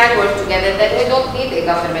communities can work together, then we don't need a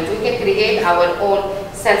government. We can create our own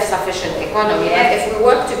self-sufficient economy. And if we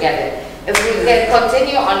work together, if we can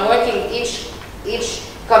continue on working each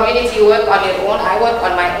community work on your own, I work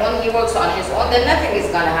on my own, he works on his own, then nothing is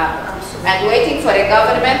going to happen. Absolutely. And waiting for a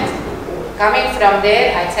government, coming from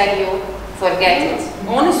there, I tell you, forget it.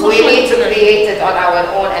 We need to create it on our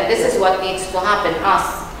own, and this is what needs to happen,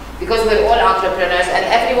 us. Because we're all entrepreneurs, and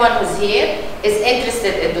everyone who's here is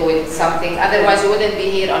interested in doing something, otherwise you wouldn't be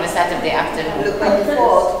here on a Saturday afternoon. Look, by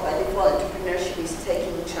default, entrepreneurship is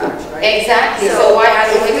taking charge, right? Exactly, so why are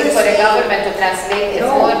we waiting for a government to translate its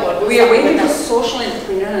word or do we are waiting for else? social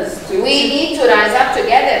entrepreneurs to... We need to rise up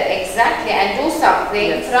together, exactly, and do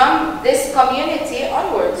something from this community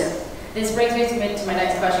onwards. Yes. This brings me to my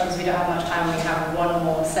next question, because we don't have much time, we have one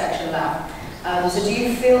more section left. So do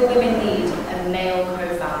you feel women need a male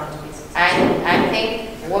co-founder to be successful? I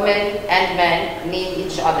think women and men need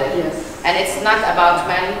each other. Yes. And it's not about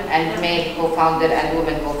men and male co-founder and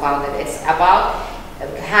women co-founder. It's about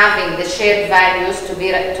having the shared values to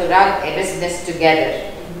run a business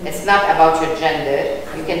together. It's not about your gender.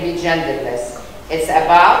 You can be genderless. It's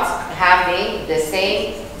about having the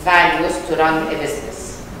same values to run a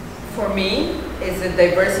business. For me, it's a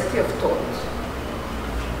diversity of thought.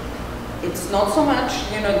 It's not so much,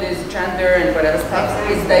 this gender and whatever stuff,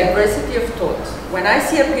 it's diversity of thought. When I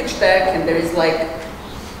see a pitch deck and there is like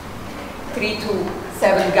 3 to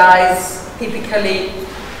 7 guys, typically,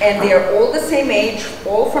 and they are all the same age,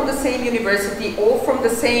 all from the same university, all from the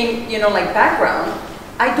same, background,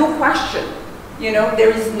 I do question.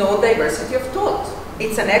 There is no diversity of thought.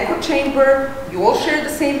 It's an echo chamber, you all share the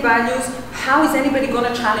same values, how is anybody going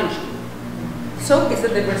to challenge you? So it's a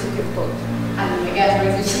diversity of thought. And again,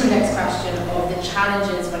 brings me to the next question of the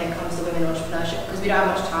challenges when it comes to women entrepreneurship, because we don't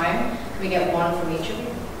have much time. Can we get one from each of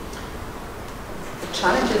you? The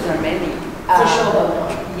challenges are many. For sure.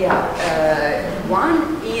 Yeah.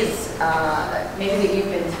 One is... maybe that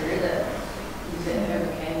you've been through that you've been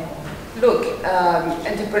overcame. Look,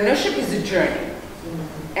 entrepreneurship is a journey.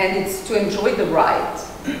 And it's to enjoy the ride.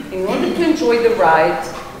 In order to enjoy the ride,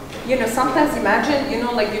 sometimes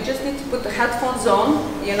imagine, like you just need to put the headphones on,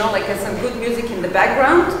 like some good music in the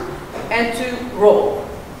background and to roll,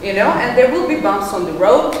 and there will be bumps on the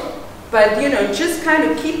road, but, just kind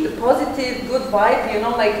of keep the positive, good vibe,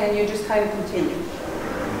 and you just kind of continue.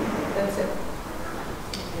 That's it.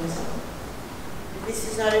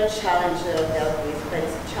 This is not a challenge that I've dealt with, but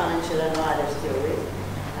it's a challenge that I know others deal with.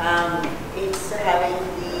 It's having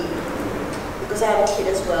because I have a kid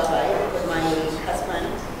as well, right? But my husband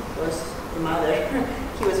was the mother.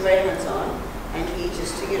 He was very hands-on, and he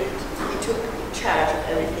took charge of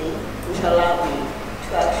everything, which allowed me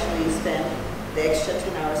to actually spend the extra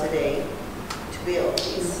 10 hours a day to build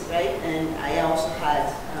this, right? And I also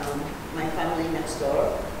had my family next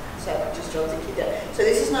door, so I could just drop the kid there. So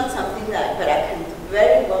this is not something that, but I can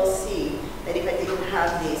very well see that if I didn't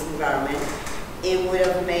have this environment, it would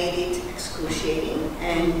have made it excruciating,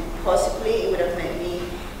 and possibly it would have made me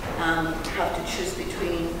have to choose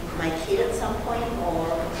between my kid at some point or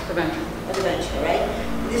the venture, right?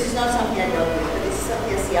 This is not something I dealt with, but this is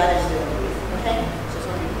something I see others dealing with, okay?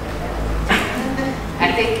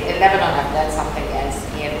 I think in Lebanon I've done something else,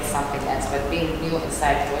 here it's something else, but being new in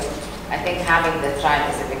Cyprus, I think having the tribe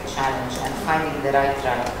is a big challenge, and finding the right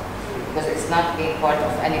tribe, because it's not being part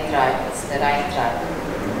of any tribe, it's the right tribe.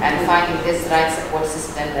 And finding this right support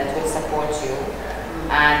system that will support you,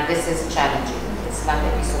 and this is challenging. It's not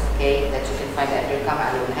a piece of cake that you can find that will come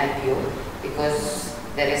and will help you, because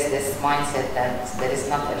there is this mindset that there is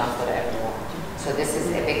not enough for everyone. So this is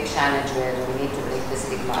a big challenge where we need to break the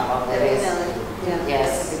stigma about there is.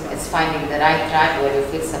 Yes, it's finding the right tribe where you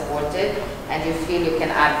feel supported and you feel you can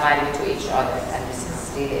add value to each other, and this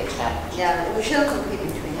is really a challenge. Yeah, we shouldn't compete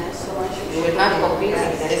between us so much. We're not competing,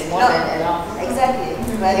 there is more than enough. Exactly,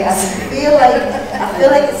 but I feel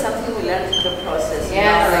like it's something we learn through the process.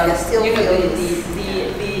 Yeah, like I still feel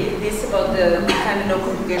this about the kind of no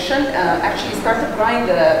competition actually started crying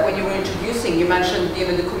when you were introducing. You mentioned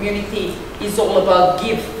the community is all about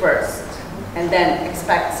give first and then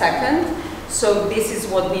expect second. So this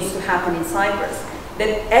is what needs to happen in Cyprus.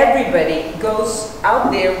 That everybody goes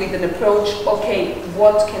out there with an approach. Okay,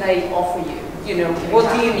 what can I offer you?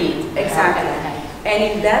 What do you need exactly? And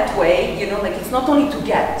in that way, like it's not only to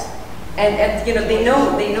get, and they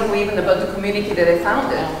know even about the community that I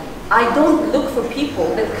founded. I don't look for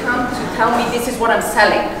people that come to tell me this is what I'm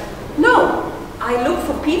selling. No, I look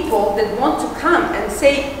for people that want to come and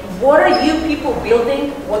say, what are you people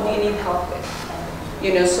building? What do you need help with?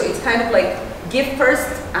 So it's kind of like give first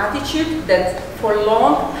attitude that for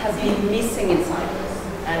long has been missing in Cyprus.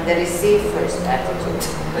 And the receive first attitude.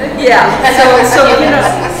 Yeah. So you know,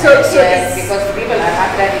 yes, because people are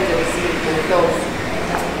not ready to receive those.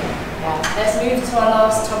 Let's move to our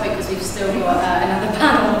last topic because we've still got another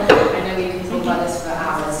panel. I know we can talk about this for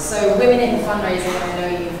hours. So women in fundraising, I know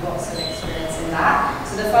you've got some experience in that.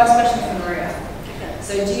 So the first question from Maria.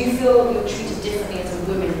 So do you feel you're treated differently as a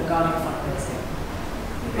woman regarding fundraising?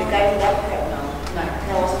 Regarding that part, no. No.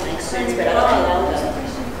 That wasn't my experience, but I don't allow that.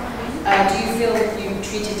 Do you feel you're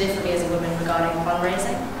treated differently as a woman regarding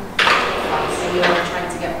fundraising? So you're trying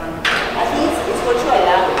to get funding? I think it's what you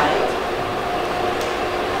allow, right?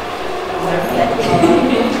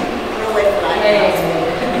 No way for life.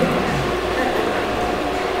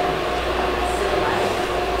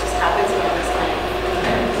 Just happens all this time.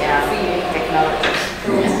 Yeah, technology.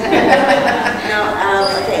 No,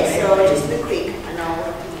 okay, so just to be quick, I know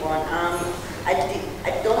what you want. I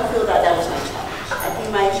don't feel that was my challenge. I think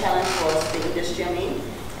my challenge was the industry I'm in,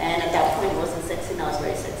 and at that point it wasn't sexy, now it's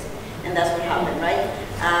very sexy. And that's what happened, right?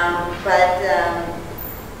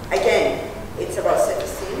 Again, it's about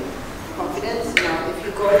self-esteem, confidence. You know, if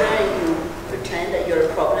you go there and you pretend that you're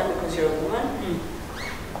a problem because you're a woman,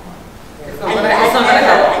 it's what you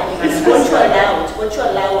allow. It's what you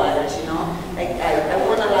allow others. You know, like I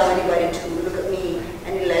won't allow anybody to look at me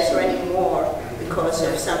any less or any more because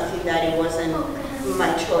of something that it wasn't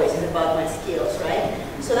my choice. It's about my skills, right?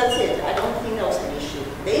 So that's it. I don't think that was an issue.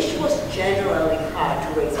 The issue was generally hard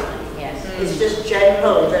to raise money. Yes. It's just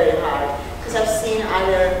generally very hard because I've seen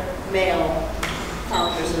other male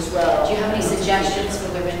founders as well. Do you have any suggestions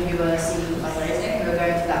for women who are seeking fundraising, who are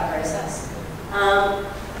going through that process?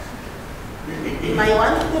 My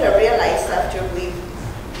one thing that I realized after we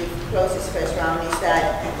closed this first round is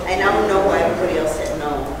that I now know why everybody else said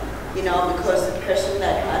no. You know, because the person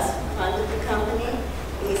that has funded the company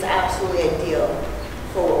is absolutely ideal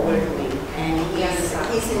for what we're doing. And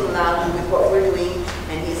he's in love with what we're doing,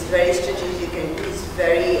 and he's very strategic, and he's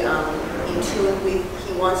very in tune with,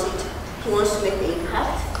 he wants to make the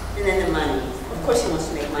impact, and then the money. Of course he wants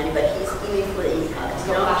to make money, but he's in it for the impact.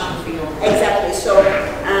 You know? Passion for you. Exactly. So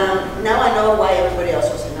now I know why everybody else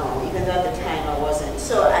was a no, even though at the time I wasn't.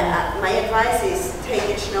 So my advice is take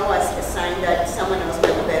each no as a sign that someone else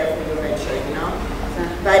might be better for your venture, you know?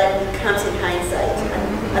 But it comes in hindsight.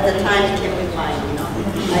 At the time it came with mine, you know?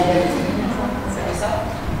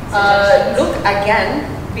 Look, again,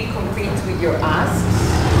 be concrete with your ask.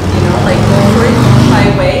 You know, like go for it, don't shy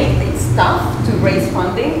away. It's tough to raise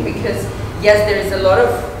funding because, yes, there is a lot of,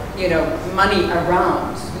 you know, money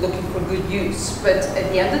around looking for good use. But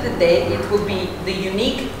at the end of the day, it will be the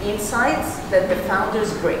unique insights that the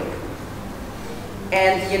founders bring.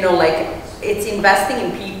 And, you know, like, it's investing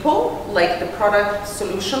in people, like the product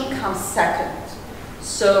solution comes second.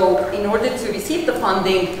 So in order to receive the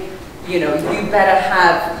funding, you know, you better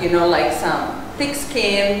have, you know, like some thick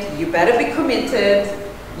skin, you better be committed,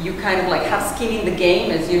 you kind of like have skin in the game,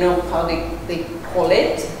 as you know how they call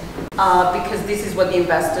it, because this is what the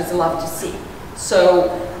investors love to see. So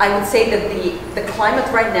I would say that the climate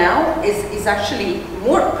right now is actually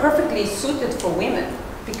more perfectly suited for women,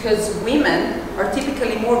 because women are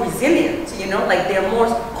typically more resilient, you know, like they're more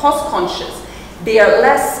cost conscious. They are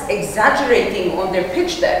less exaggerating on their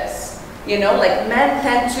pitch decks. You know, like men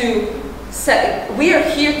tend to say, we are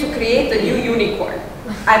here to create a new unicorn.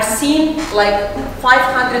 I've seen like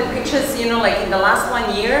 500 pitches, you know, like in the last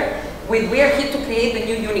 1 year, with we are here to create a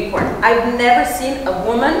new unicorn. I've never seen a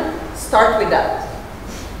woman start with that.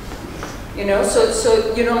 You know,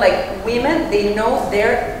 so you know, like women, they know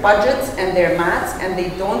their budgets and their maths, and they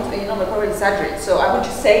don't, you know, like exaggerate. So I would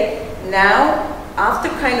just say now, after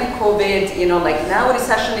kind of COVID, you know, like now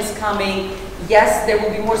recession is coming. Yes, there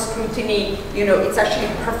will be more scrutiny. You know, it's actually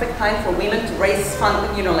a perfect time for women to raise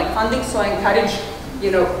fund, you know, like funding. So I encourage,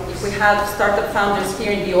 you know, if we have startup founders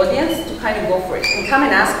here in the audience, to kind of go for it. And come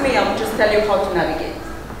and ask me, I'll just tell you how to navigate.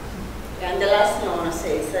 And the last thing I want to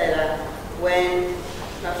say is that when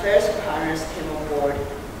my first partners came on board,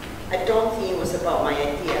 I don't think it was about my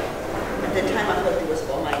idea. At the time I thought it was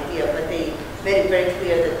about my idea, but they made it very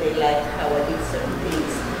clear that they liked how I did certain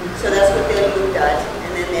things. So that's what they looked at,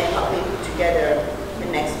 and then they helped me put together the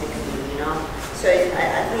next big thing, you know? So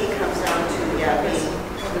I think it comes down to, yeah, being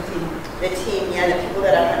the team, yeah, the people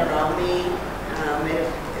that I had around me,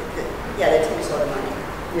 the team is all the money.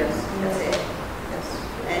 Yes. That's it. Yes.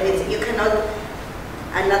 And you cannot,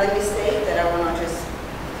 another mistake that I want to just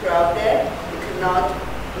throw out there, you cannot,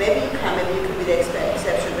 maybe you can, maybe you can be the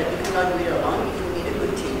exception, but you cannot do it alone. You need a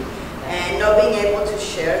good team. And not being able to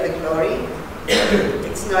share the glory,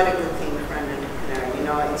 it's not a good thing for an entrepreneur. You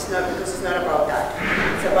know, it's not, because it's not about that.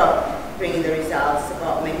 It's about bringing the results, it's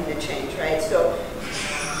about making the change, right? So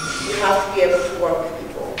you have to be able to work with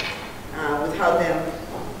people. Without them,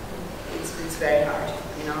 it's very hard,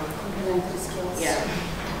 you know? Complementary skills. Yeah.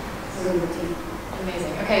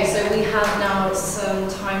 Amazing. Okay, so we have now some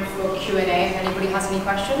time for Q&A. If anybody has any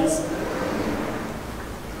questions?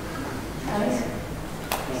 Alice?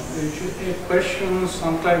 Questions,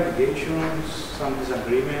 some clarifications, some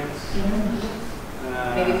disagreements.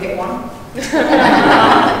 Maybe pick one.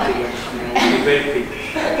 Very quick.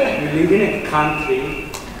 We live in a country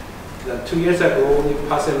that 2 years ago we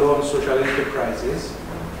passed a law on social enterprises,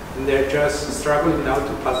 and they're just struggling now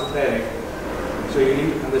to pass it direct. So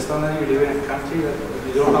you understand that you live in a country that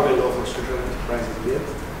you don't have a law for social enterprises yet.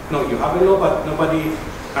 No, you have a law, but nobody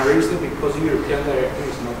can register because the European directive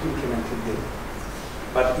is not implemented yet.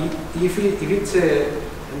 But if it's a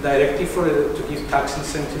directive to give tax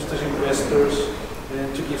incentives to investors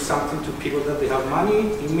and to give something to people that they have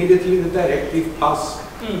money, immediately the directive passes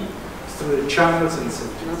through the channels and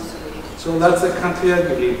incentives. So that's the country that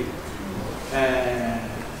you live in.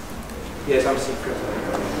 Yes, I'm secret.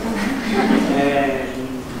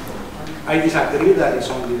 And I disagree that it's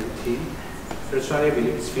only the team. Personally, I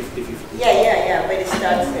believe it's 50-50. Yeah, but it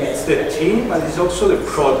starts there. It's the team, but it's also the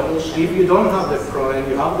product. If you don't have the product,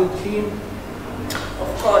 you have the team.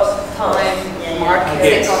 Of course, Time, market,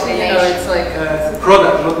 Yes. it's like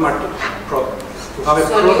Product, not market. Product. To have a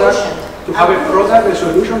product. To have a product, a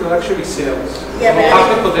solution that actually sells. Yeah, You have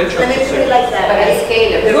the potential let me to put it sell. like that. But Right? it's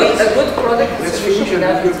scalable. a good product Let's solution finish and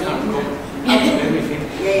without you the can team. go. Let me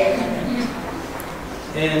finish. Yeah.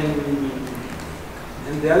 And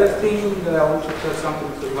the other thing that I want to tell something,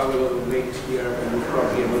 because we have a lot of ladies here, and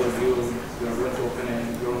probably a lot of you are going to open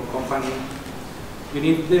your own company. You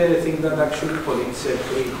need the thing that actually Pauline said.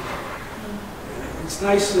 It's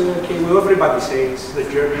nice, okay, well, everybody says the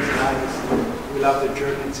journey is nice, we love the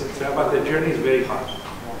journey, etc. But the journey is very hard.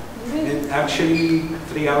 And actually,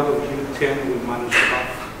 3 out of you, 10 will manage to have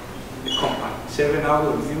a company. 7 out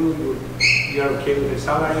of you, you are okay with the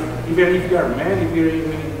salary. Even if you are men,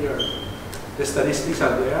 the statistics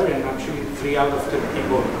are there, and actually 3 out of 10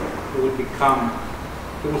 people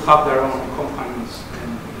will have their own companies and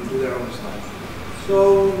do their own stuff. So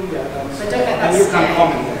yeah, and you can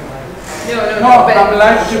comment there. No, but I would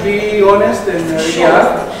like to be honest and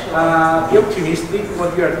be optimistic.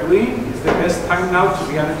 What you are doing is the best time now to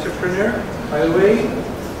be an entrepreneur. By the way,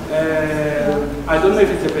 I don't know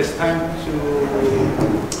if it's the best time to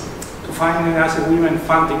find as a women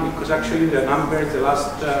funding, because actually the numbers the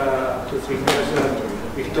last 2-3 years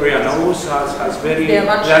Victoria knows has they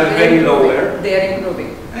are very lower. They are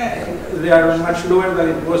improving. They are much lower than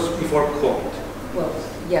it was before COVID. Well,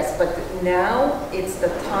 yes, but now it's the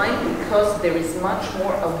time because there is much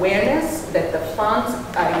more awareness that the funds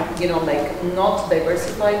are, not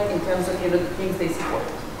diversified in terms of, the things they support.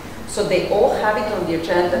 So they all have it on the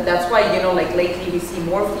agenda. That's why, lately we see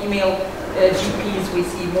more female GPs, we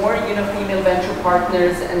see more, female venture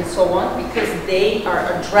partners and so on, because they are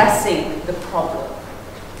addressing the problem.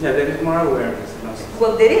 Yeah, there is more awareness.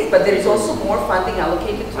 Well, there is, but there is also more funding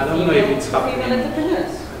allocated to female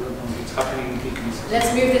entrepreneurs. Happening in business.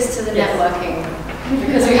 Let's move this to the networking,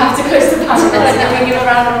 because we have to close the panel. And then we give a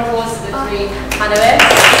round of applause to the 3 panelists.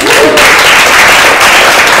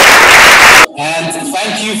 And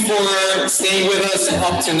thank you for staying with us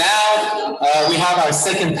up to now. We have our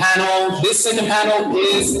second panel. This second panel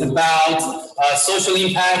is about social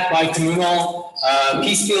impact by communal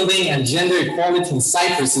peace building and gender equality in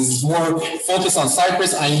Cyprus. This is more focused on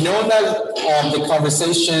Cyprus. I know that the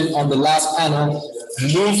conversation on the last panel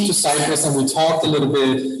moved to Cyprus, and we talked a little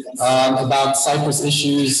bit about Cyprus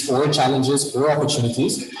issues or challenges or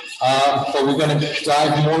opportunities, but we're going to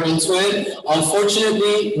dive more into it.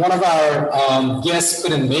 Unfortunately, one of our guests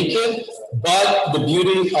couldn't make it, but the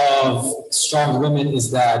beauty of strong women is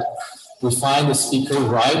that we find the speaker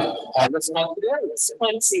right on the spot today.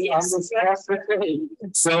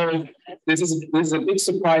 So this is a big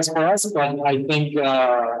surprise for us, but I think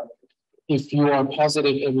if you are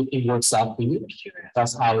positive, everything works out for you.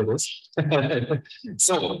 That's how it is.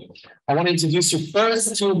 So I want to introduce you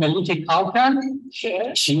first to Melike Kalkan.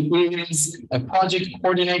 Sure. She is a project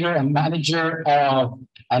coordinator and manager of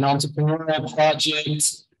an entrepreneurial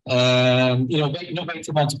project,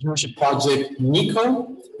 innovative entrepreneurship project,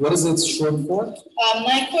 NICO. What is it short for?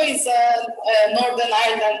 NICO is a Northern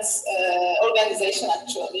Ireland organization,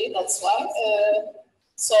 actually. That's why.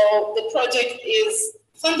 So the project is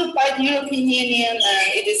funded by the European Union,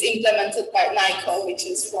 and it is implemented by NICO, which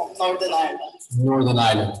is from Northern Ireland. Northern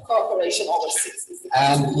Ireland. Cooperation overseas.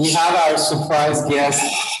 And we have our surprise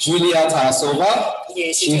guest, Yulia Tarasova.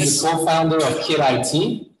 Yes, she's the co-founder of Kit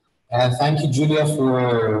IT. And thank you, Julia,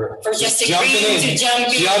 for just agreeing to jump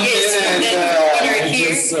in.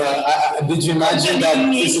 Did you imagine that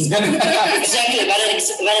this is going to happen? Exactly, but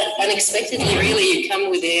unexpectedly, really, you come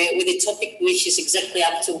with a topic which is exactly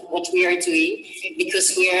up to what we are doing,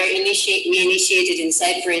 because we initiated in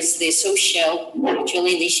Cyprus the social actual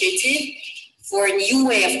initiative for a new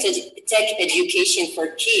way of tech education for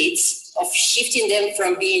kids, of shifting them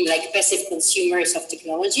from being like passive consumers of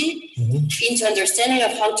technology into understanding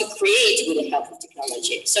of how to create with the help of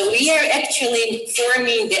technology. So we are actually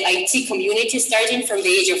forming the IT community starting from the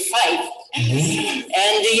age of 5.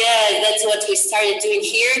 And yeah, that's what we started doing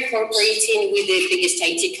here, cooperating with the biggest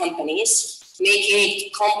IT companies, making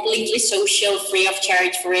it completely social, free of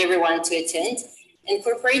charge for everyone to attend, and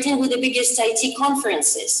cooperating with the biggest IT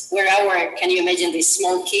conferences, where can you imagine these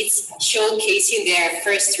small kids showcasing their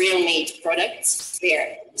first real-made products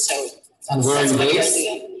there. So and where are you based?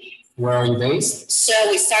 Where are you based? So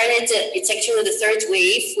we started, it's actually the 3rd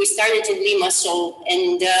wave. We started in Limassol,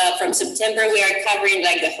 and from September we are covering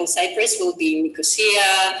like the whole Cyprus. We'll be in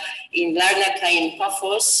Nicosia, in Larnaca, in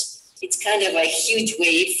Paphos. It's kind of a huge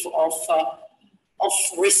wave of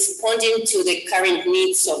responding to the current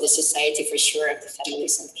needs of the society, for sure, of the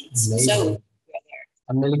families and kids. Amazing. So we're there.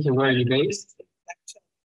 And Melike, where are you based?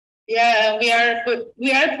 Yeah, we are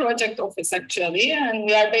a project office actually, and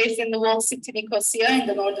we are based in the walled city Nicosia in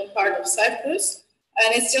the northern part of Cyprus.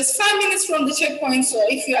 And it's just 5 minutes from the checkpoint, so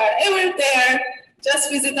if you are ever there,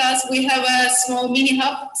 just visit us. We have a small mini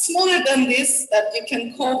hub, smaller than this, that you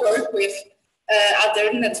can co-work with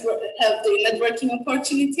other have the networking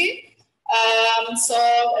opportunity. So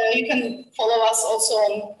you can follow us also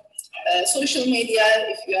on social media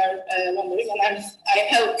if you are wondering. And I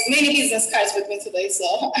have many business cards with me today,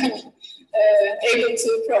 so I'm able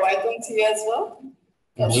to provide them to you as well.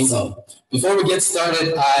 Amazing. Before we get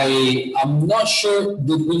started, I'm not sure,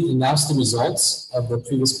 did we announce the results of the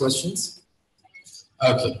previous questions?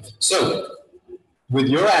 Okay, so with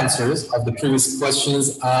your answers of the previous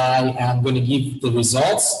questions, I am going to give the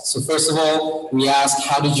results. So first of all, we asked,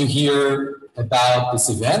 how did you hear about this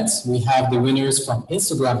event? We have the winners from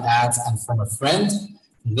Instagram ads and from a friend.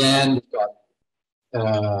 Then we've got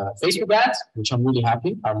Facebook ads, which I'm really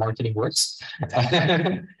happy, our marketing works.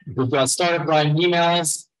 We've got Startup Grind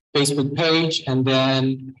emails, Facebook page, and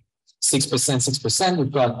then 6%.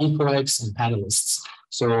 We've got EcoX and panelists.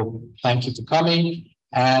 So thank you for coming.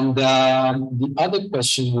 And the other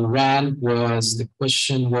question we ran was,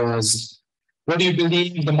 what do you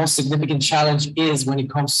believe the most significant challenge is when it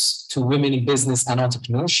comes to women in business and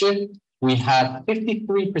entrepreneurship? We had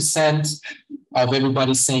 53% of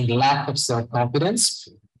everybody saying lack of self-confidence.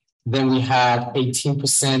 Then we had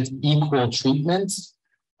 18% equal treatment.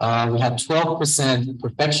 We had 12%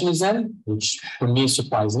 perfectionism, which for me is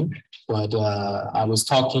surprising. But I was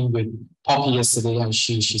talking with Poppy yesterday, and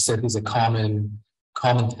she said there's a common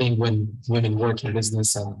thing when women work in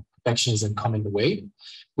business and perfectionism come in the way.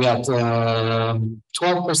 We had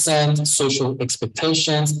 12% social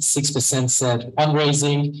expectations, 6% said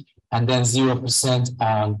fundraising, and then 0%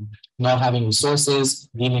 on not having resources,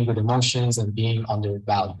 dealing with emotions, and being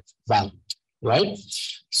undervalued, right?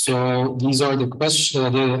 So these are the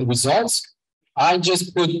results. I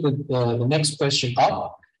just put the next question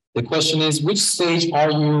up. The question is, which stage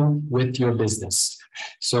are you with your business?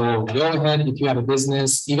 So go ahead, if you have a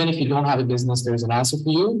business, even if you don't have a business, there's an answer for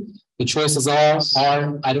you. The choices are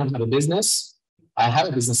I don't have a business, I have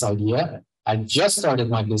a business idea, I just started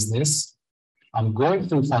my business, I'm going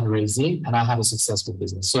through fundraising, and I have a successful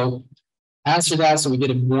business. So answer that so we get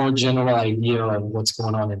a more general idea of what's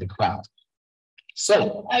going on in the crowd.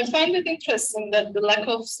 So I find it interesting that the lack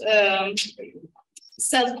of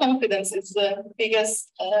self-confidence is the biggest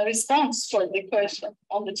response for the question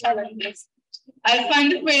on the challenges. I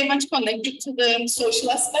find it very much connected to the social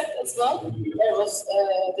aspect as well. There was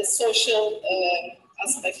the social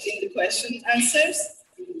aspect in the question answers.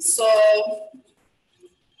 So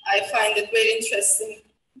I find it very interesting.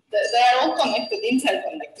 They are all connected,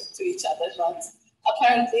 interconnected to each other, but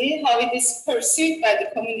apparently how it is perceived by the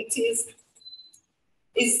communities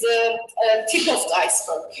is the tip of the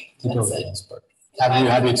iceberg. Tip of the iceberg.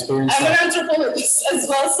 Have you experienced I'm an anthropologist as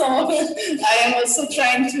well, so I am also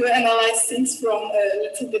trying to analyze things from a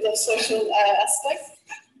little bit of social aspect.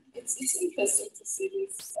 It's interesting to see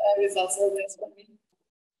these results always for me.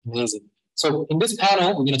 Amazing. So in this panel,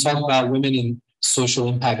 we're going to talk about women in social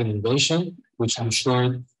impact and innovation, which I'm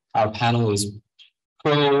sure our panel is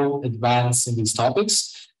pro-advance in these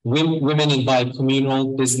topics. Women invite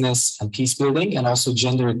communal, business, and peace building, and also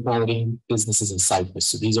gender equality in businesses in Cyprus.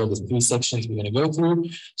 So these are the 3 sections we're going to go through.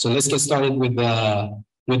 So let's get started with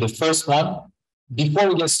the first one. Before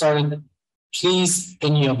we get started, please,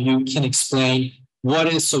 any of you can explain what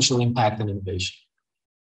is social impact and innovation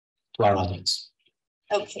to our audience.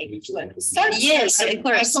 Okay, would you like to start? Yes, of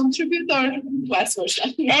course. I contribute or vice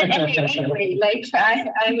versa. Anyway, like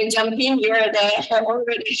I will jump in. You are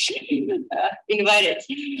already invited.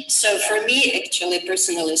 So for me, actually,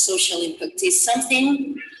 personally, social impact is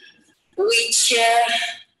something which,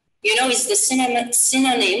 is the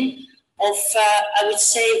synonym of, I would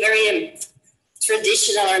say, very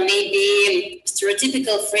traditional or maybe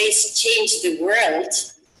stereotypical phrase, change the world.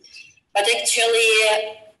 But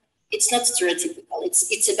actually, it's not stereotypical.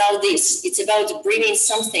 It's about this. It's about bringing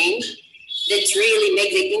something that really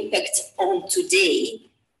make the impact on today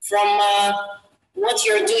from what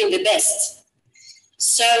you're doing the best.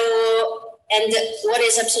 So, and what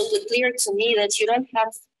is absolutely clear to me that you don't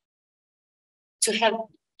have to have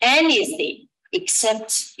anything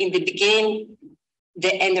except in the beginning,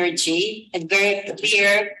 the energy and very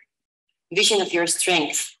clear vision of your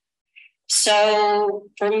strength. So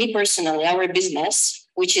for me personally, our business,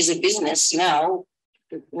 which is a business now,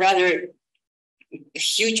 rather a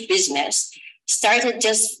huge business, started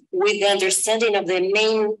just with the understanding of the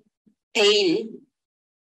main pain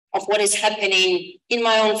of what is happening in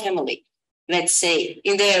my own family, let's say,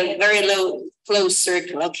 in the very close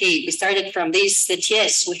circle. Okay, we started from this, that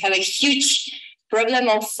yes, we have a huge problem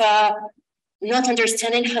of not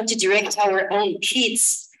understanding how to direct our own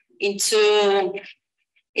kids into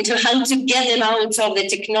how to get them out of the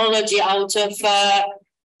technology, out of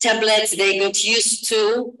tablets they got used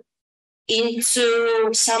to,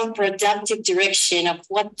 into some productive direction of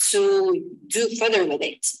what to do further with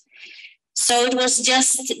it. So it was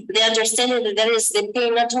just the understanding that there is the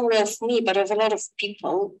pain not only of me, but of a lot of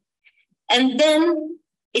people. And then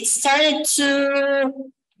it started to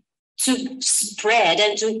spread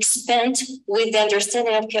and to expand with the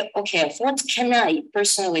understanding of, okay, what can I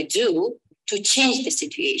personally do to change the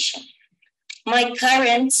situation? My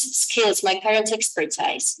current skills, my current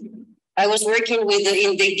expertise. I was working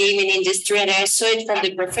in the gaming industry and I saw it from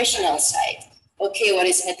the professional side. Okay, what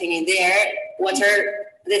is happening there? What are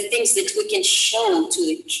the things that we can show to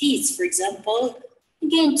the kids, for example?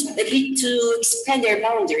 Again, a bit to expand their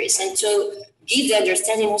boundaries and to give the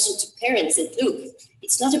understanding also to parents that, look,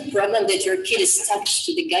 it's not a problem that your kid is stuck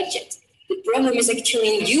to the gadget. The problem is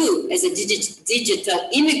actually in you as a digital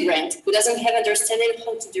immigrant who doesn't have understanding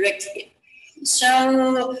how to direct him.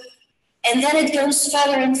 So, and then it goes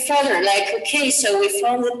further and further, like, okay, so we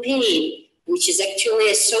found the pain, which is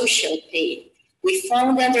actually a social pain. We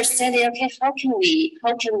found the understanding, okay, how can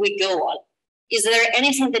we go on? Is there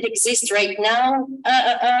anything that exists right now?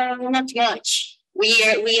 Not much. We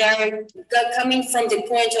are coming from the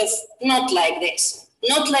point of not like this,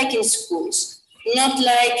 not like in schools, not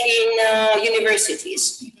like in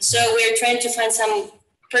universities. So we're trying to find some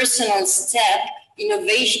personal step,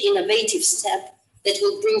 innovative step that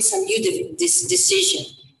will bring some new decision.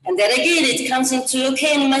 And then again, it comes into,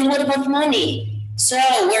 okay, and what about money? So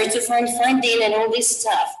where to find funding and all this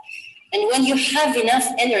stuff. And when you have enough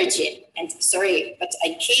energy, and sorry, but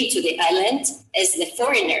I came to the island as the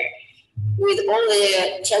foreigner with all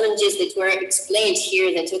the challenges that were explained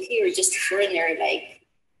here that, okay, you're just a foreigner, like,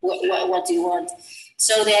 what do you want?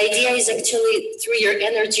 So the idea is actually through your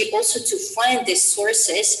energy also to find the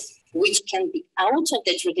sources which can be out of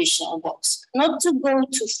the traditional box, not to go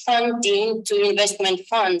to funding, to investment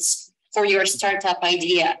funds for your startup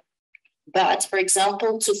idea, but for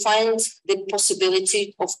example, to find the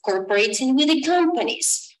possibility of cooperating with the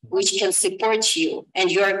companies which can support you, and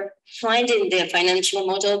you're finding the financial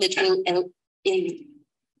model that will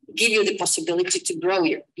give you the possibility to grow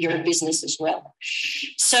your business as well.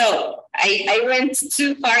 So I went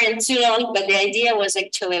too far and too long, but the idea was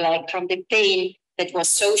actually like from the pain that was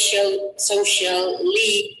socially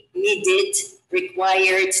needed,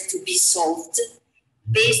 required to be solved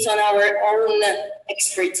based on our own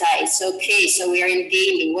expertise. Okay, so we are in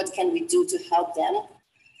gaming, what can we do to help them?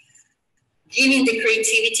 Giving the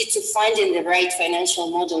creativity to finding the right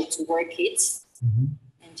financial model to work it,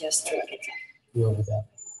 and just work it out. You over that.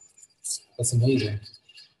 That's amazing.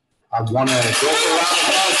 I want to go for a round of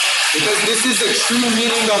applause because this is the true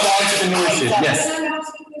meaning of entrepreneurship. Yes.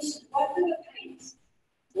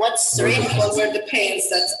 What were the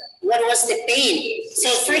pains? What was the pain? So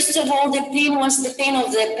first of all, the pain was the pain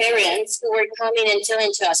of the parents who were coming and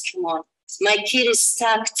telling to us, come on, My kid is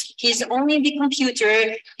stuck. He's only in the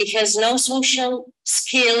computer. He has no social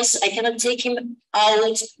skills. I cannot take him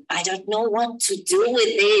out. I don't know what to do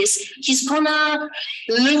with this. He's gonna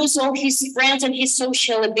lose all his friends and his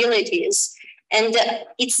social abilities. And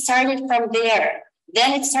it started from there.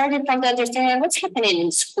 Then it started from the understanding what's happening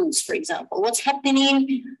in schools, for example. What's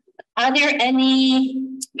happening? Are there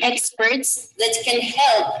any experts that can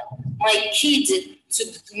help my kid to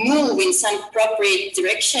move in some appropriate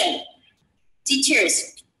direction?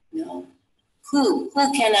 Teachers, no. Who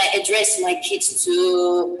can I address my kids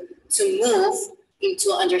to move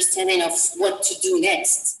into understanding of what to do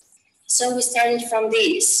next? So we started from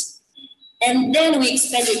this. And then we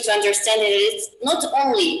expanded to understand that it's not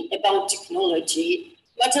only about technology,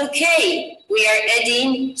 but okay, we are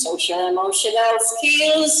adding social emotional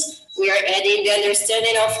skills. We are adding the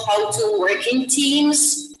understanding of how to work in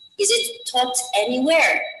teams. Is it taught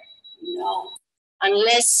anywhere? No.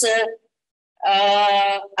 Unless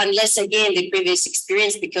again, the previous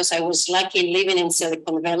experience, because I was lucky in living in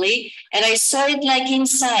Silicon Valley, and I saw it like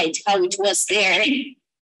inside, how it was there,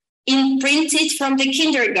 imprinted from the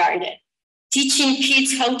kindergarten, teaching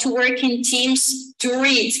kids how to work in teams, to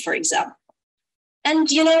read, for example.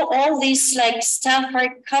 And, you know, all these like stuff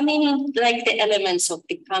are coming in like the elements of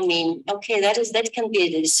becoming, okay, that can be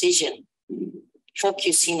a decision,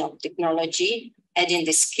 focusing on technology, adding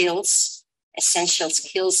the skills, essential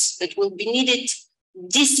skills that will be needed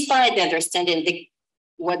despite understanding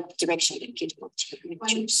what direction the kid will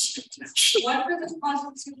choose. What are the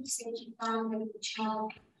positives that you found when the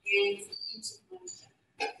child is into?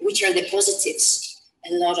 Which are the positives?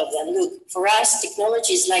 A lot of them. Look, for us,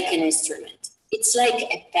 technology is like an instrument. It's like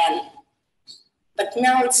a pen. But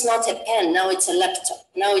now it's not a pen, now it's a laptop,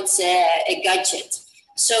 now it's a gadget.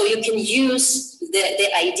 So you can use,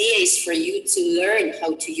 the idea is for you to learn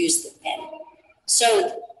how to use the pen.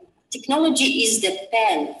 So technology is the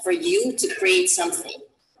pen for you to create something.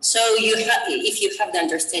 So if you have the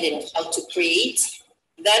understanding of how to create,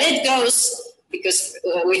 then it goes, because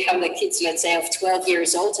we have the kids, let's say, of 12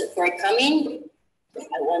 years old who are coming,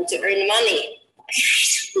 I want to earn money.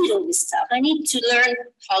 All this stuff. I need to learn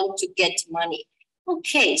how to get money.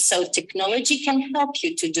 Okay, so technology can help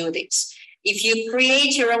you to do this. If you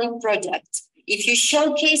create your own product, if you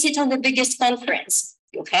showcase it on the biggest conference,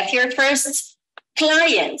 you have your first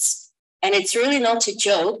clients. And it's really not a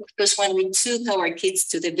joke, because when we took our kids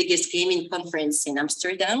to the biggest gaming conference in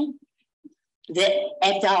Amsterdam, the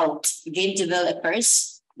adult game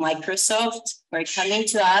developers, Microsoft, were coming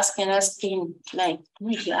to us and asking, like, oh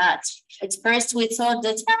my God. At first we thought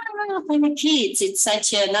that, for the kids, it's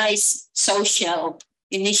such a nice social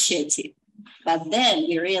initiative. But then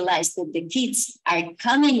we realized that the kids are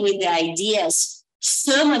coming with the ideas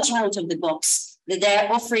so much out of the box, that they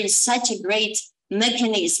are offering such a great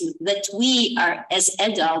mechanism that we are, as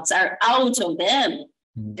adults, are out of them.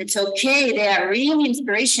 It's okay, they are really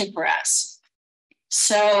inspiration for us.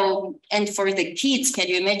 So, and for the kids, can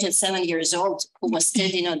you imagine 7 years old who was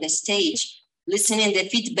standing on the stage, listening the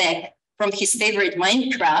feedback from his favorite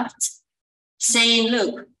Minecraft, saying,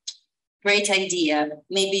 look, great idea,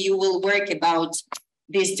 maybe you will work about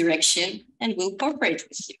this direction and we'll cooperate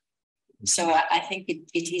with you. So I think it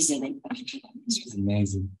is an impact. It's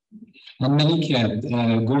amazing. And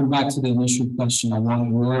Melike, going back to the initial question, I want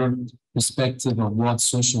your perspective of what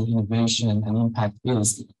social innovation and impact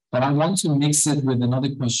is. But I want to mix it with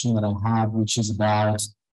another question that I have, which is about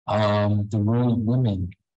the role of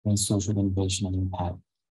women in social innovation and impact.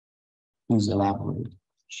 Please elaborate.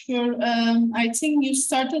 Sure. I think you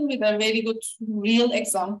started with a very good real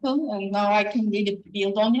example, and now I can really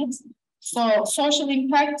build on it. So social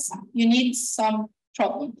impact, you need some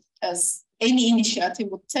problem. As any initiative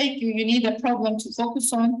would take you, you need a problem to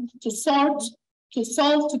focus on, to sort, to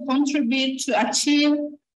solve, to contribute, to achieve,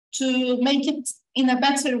 to make it in a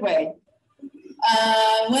better way.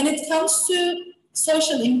 When it comes to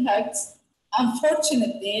social impact,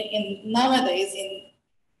 unfortunately, nowadays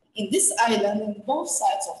in this island, in both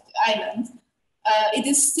sides of the island, it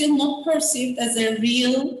is still not perceived as a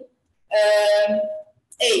real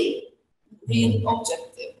aim, real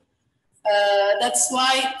objective. That's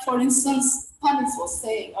why, for instance, Hannes was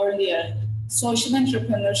saying earlier, social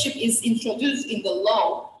entrepreneurship is introduced in the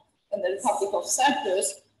law in the Republic of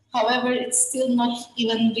Cyprus. However, it's still not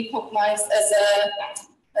even recognized as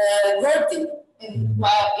a wording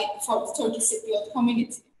for the Turkish Cypriot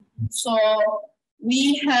community. So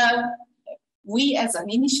we as an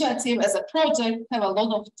initiative, as a project, have a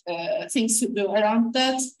lot of things to do around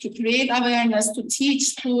that, to create awareness, to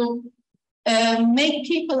teach, to make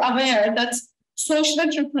people aware that social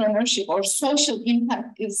entrepreneurship or social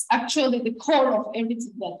impact is actually the core of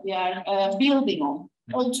everything that we are building on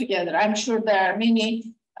altogether. I'm sure there are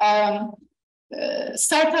many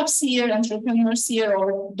startups here, entrepreneurs here,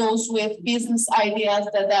 or those with business ideas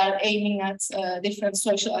that are aiming at different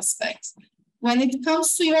social aspects. When it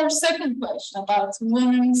comes to your second question about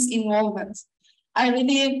women's involvement, I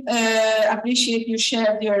really appreciate you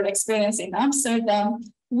shared your experience in Amsterdam.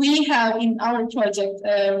 We have in our project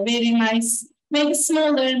a very nice, maybe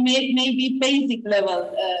smaller, maybe basic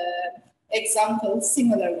level example,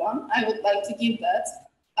 similar one. I would like to give that.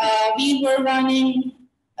 We were running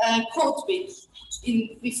Code Week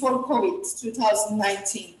before COVID,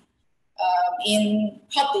 2019. In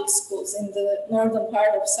public schools in the northern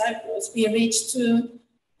part of Cyprus, we reached to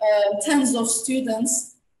tens of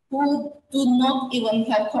students who do not even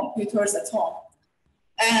have computers at home.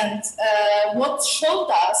 And what showed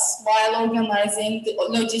us while organizing the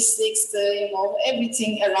logistics,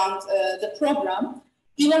 everything around the program,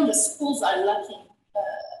 even the schools are lacking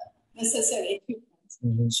necessary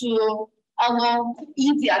equipment to allow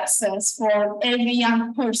easy access for every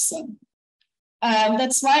young person.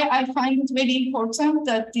 That's why I find it very important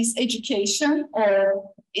that this education, or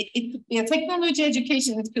it could be a technology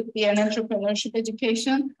education, it could be an entrepreneurship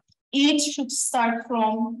education, it should start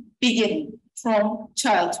from beginning, from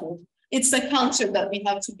childhood. It's a culture that we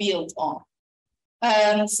have to build on.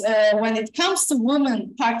 And when it comes to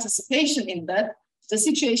women participation in that, the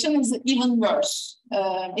situation is even worse.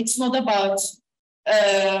 It's not about,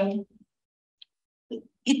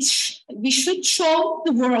 we should show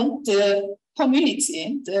the world, the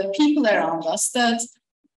community, the people around us, that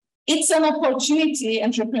it's an opportunity,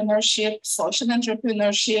 entrepreneurship, social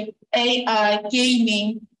entrepreneurship, AI,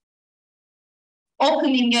 gaming,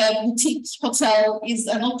 opening a boutique hotel is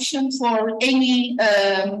an option for any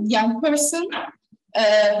young person,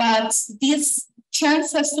 but this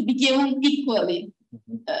chance has to be given equally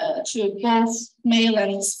to both male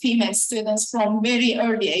and female students from very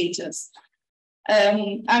early ages.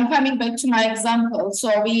 I'm coming back to my example.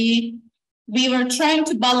 So we were trying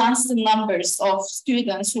to balance the numbers of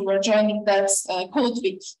students who were joining that Code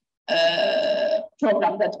Week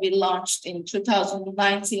program that we launched in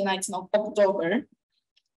 2019, 19 of October.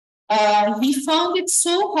 We found it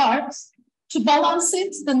so hard to balance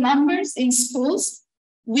it, the numbers in schools.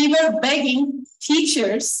 We were begging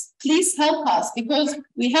teachers, please help us, because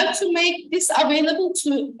we have to make this available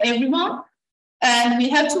to everyone. And we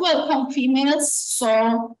have to welcome females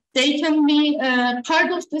so they can be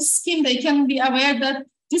part of the scheme. They can be aware that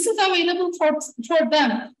this is available for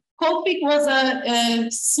them. Code Week was a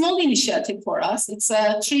small initiative for us. It's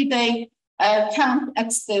a 3-day camp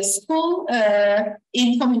at the school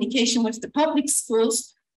in communication with the public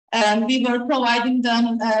schools. And we were providing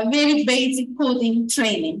them very basic coding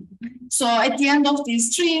training. So at the end of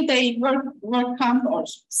this 3-day work camp or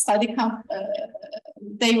study camp,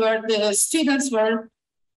 the students were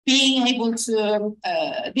being able to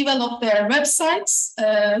develop their websites,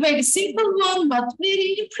 very simple one, but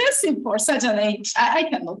very impressive for such an age. I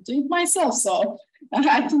cannot do it myself, so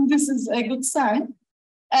I think this is a good sign.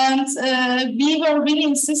 And we were really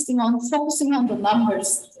insisting on focusing on the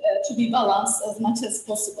numbers to be balanced as much as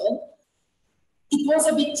possible. It was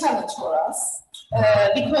a big challenge for us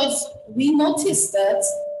because we noticed that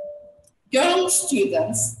girl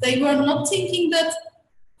students, they were not thinking that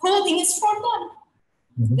coding is for them.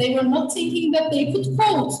 They were not thinking that they could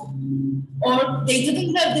code, or they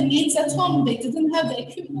didn't have the needs at home, they didn't have the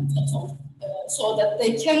equipment at home, so that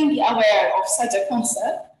they can be aware of such a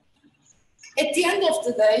concept. At the end of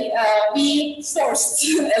the day, we forced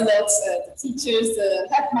a lot the teachers, the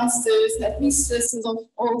headmasters, headmistresses of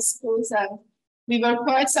all schools, and we were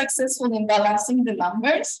quite successful in balancing the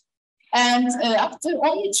numbers. And after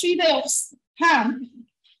only 3 days of camp,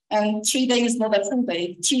 and 3 days, not a full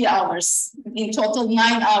day, 3 hours, in total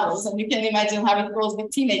 9 hours, and you can imagine how it goes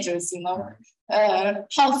with teenagers,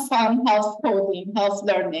 half fun, half coding, half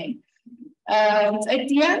learning. And at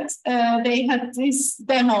the end, they had this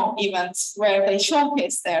demo event where they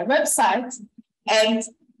showcased their website, and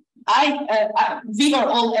we were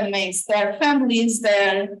all amazed. Their families,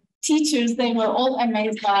 their teachers, they were all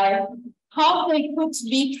amazed by how they could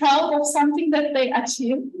be proud of something that they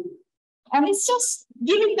achieved. And it's just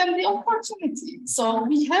giving them the opportunity. So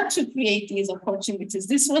we have to create these opportunities.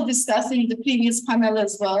 This was discussed in the previous panel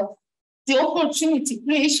as well. The opportunity,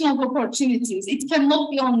 creation of opportunities. It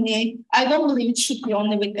cannot be only, I don't believe it should be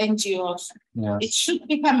only with NGOs. Yeah. It should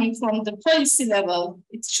be coming from the policy level.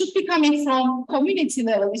 It should be coming from community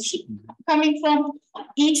level. It should be coming from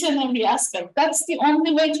each and every aspect. That's the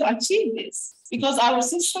only way to achieve this, because our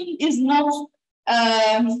system is not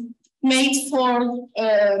made for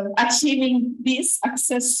achieving this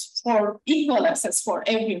equal access for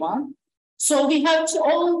everyone. So we have to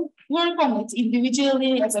all work on it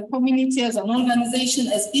individually, as a community, as an organization,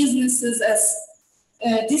 as businesses, as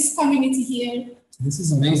this community here. This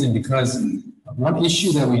is amazing because one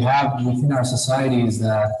issue that we have within our society is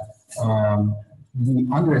that we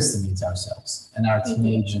underestimate ourselves and our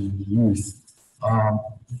teenage and youth.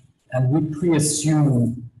 And we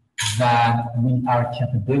pre-assume that our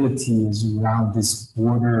capability is around this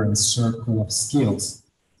border and circle of skills.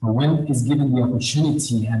 But when it's given the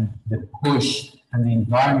opportunity and the push and the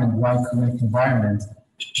environment, right correct environment,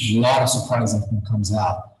 a lot of surprising things comes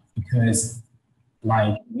out. Because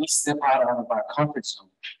like we step out of our comfort zone,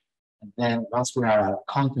 and then once we're out of our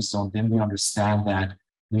comfort zone, then we understand that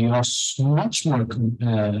we are so much more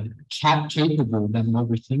capable than what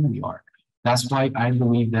we think we are. That's why I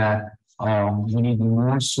believe that we need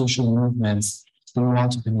more social movements through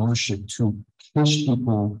entrepreneurship to push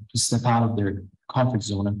people to step out of their comfort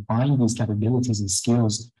zone and find these capabilities and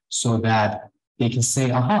skills so that they can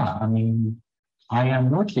say, aha, I mean, I am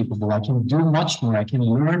more capable. I can do much more. I can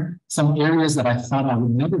learn some areas that I thought I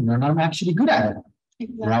would never learn. I'm actually good at it,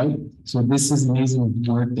 right? So this is amazing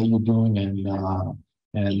work that you're doing.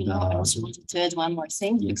 I also wanted to add one more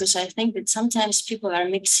thing, because I think that sometimes people are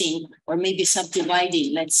mixing or maybe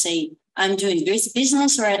subdividing, let's say, I'm doing this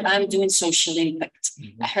business or I'm doing social impact.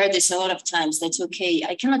 I heard this a lot of times. That's okay.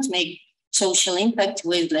 I cannot make social impact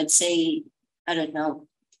with, let's say, I don't know,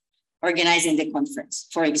 organizing the conference,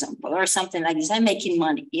 for example, or something like this. I'm making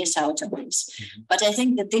money, yes, out of this. But I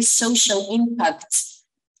think that this social impact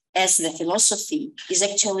as the philosophy is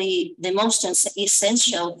actually the most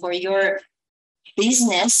essential for your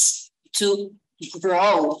business to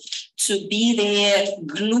grow, to be the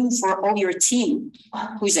glue for all your team,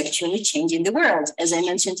 who is actually changing the world, as I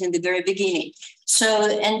mentioned in the very beginning. So,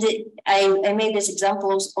 and I made this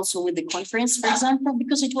example also with the conference, for example,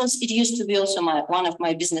 because it used to be also one of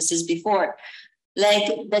my businesses before. Like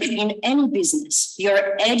that in any business,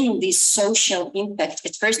 you're adding this social impact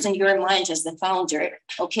at first in your mind as the founder.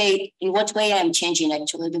 Okay, in what way I'm changing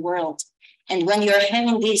actually the world? And when you're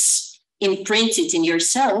having this imprinted in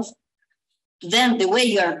yourself, then the way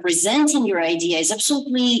you are presenting your idea is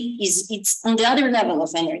absolutely, it's on the other level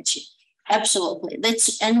of energy. Absolutely.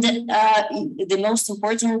 The most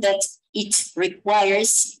important that it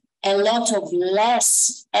requires a lot of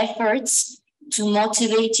less efforts to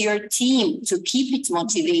motivate your team, to keep it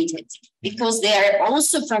motivated, because they are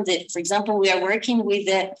also for example, we are working with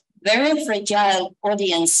a very fragile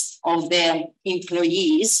audience of the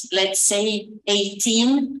employees, let's say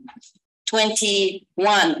 18,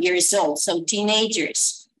 21 years old, so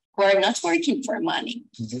teenagers who are not working for money.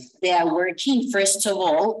 They are working, first of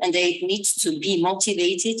all, and they need to be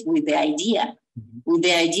motivated with the idea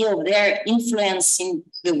of their influence in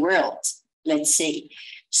the world, let's say.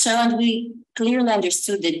 So we clearly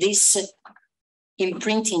understood that this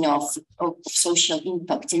imprinting of social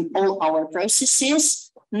impact in all our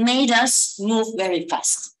processes made us move very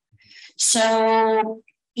fast. So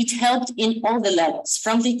it helped in all the levels,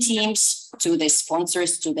 from the teams to the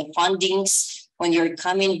sponsors to the fundings, when you're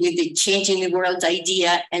coming with the changing the world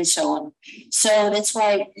idea and so on. So that's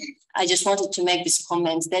why I just wanted to make this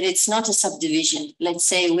comment that it's not a subdivision. Let's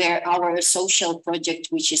say where our social project,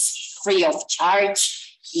 which is free of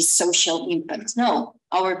charge, is social impact. No,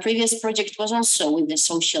 our previous project was also with the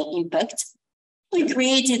social impact. We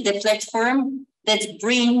created the platform that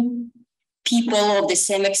bring people of the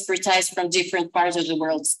same expertise from different parts of the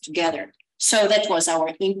world together. So that was our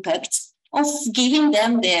impact of giving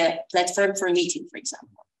them the platform for meeting, for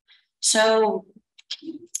example. So,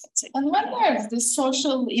 and when there's the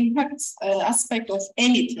social impact aspect of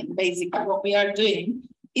anything, basically what we are doing,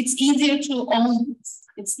 it's easier to own it.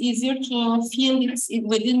 It's easier to feel it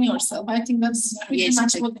within yourself. I think that's pretty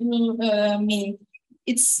much what you mean.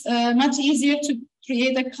 It's much easier to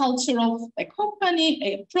create a culture of a company,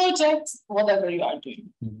 a project, whatever you are doing.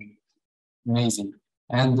 Amazing.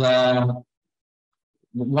 And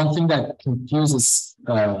one thing that confuses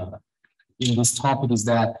in this topic is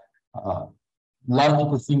that a lot of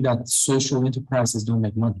people think that social enterprises don't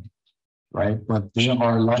make money, right? But there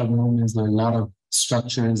are a lot of movements, there are a lot of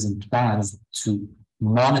structures and plans to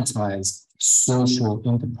monetize social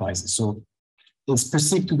enterprises. So it's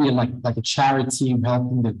perceived to be like a charity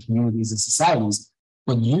helping the communities and societies,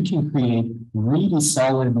 but you can create really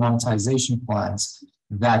solid monetization plans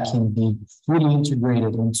that can be fully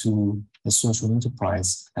integrated into a social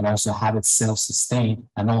enterprise and also have it self-sustained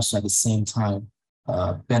and also at the same time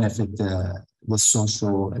benefit the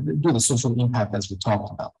social impact as we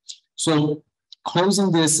talked about. So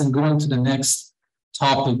closing this and going to the next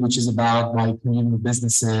topic, which is about why communal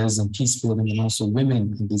businesses and peace building and also women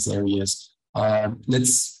in these areas.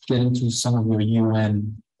 Let's get into some of your UN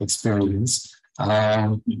experience.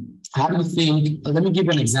 How do you think, let me give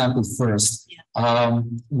an example first.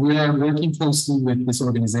 We are working closely with this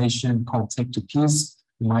organization called Tech to Peace.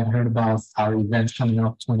 You might have heard about our event coming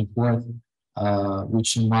up 24th, which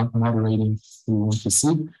I'm moderating through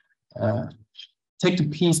Olympia. Tech to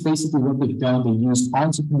Peace, basically what they've done, they used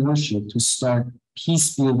entrepreneurship to start peace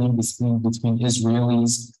building between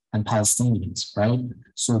Israelis and Palestinians, right?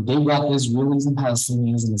 So they got Israelis and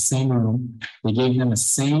Palestinians in the same room. They gave them the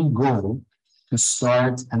same goal to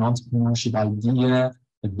start an entrepreneurship idea,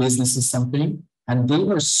 a business or something. And they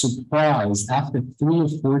were surprised after 3 or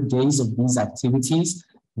 4 days of these activities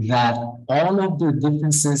that all of their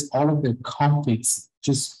differences, all of their conflicts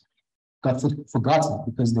just got forgotten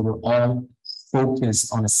because they were all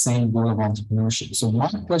focused on the same goal of entrepreneurship. So my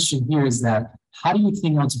question here is that, how do you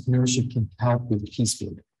think entrepreneurship can help with peace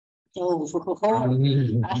building?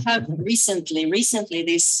 I have recently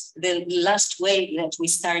the last wave that we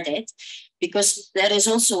started, because that is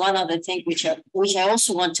also one of the things which I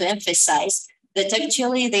also want to emphasize, that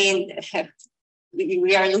actually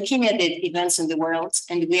we are looking at the events in the world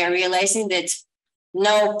and we are realizing that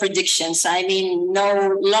no predictions, I mean,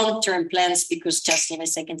 no long-term plans, because just in a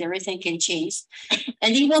second, everything can change.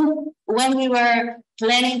 And even when we were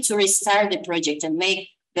planning to restart the project and make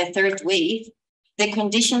the third wave, the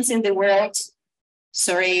conditions in the world,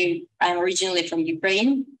 sorry, I'm originally from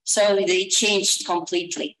Ukraine, so they changed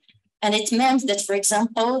completely. And it meant that, for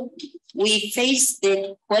example, we faced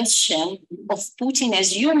the question of putting,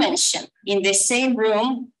 as you mentioned, in the same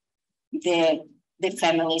room, the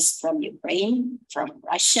families from Ukraine, from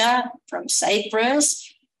Russia, from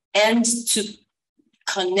Cyprus, and to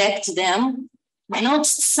connect them, not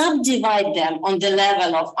subdivide them on the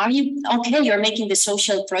level of, are you, okay, you're making the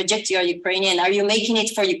social project, you're Ukrainian, are you making it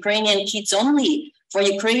for Ukrainian kids only, for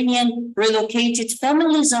Ukrainian relocated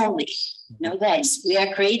families only? No, guys, we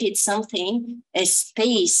are created something, a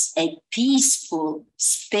space, a peaceful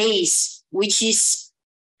space, which is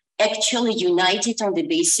actually united on the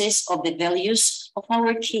basis of the values of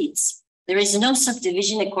our kids. There is no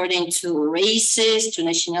subdivision according to races, to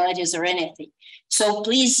nationalities, or anything. So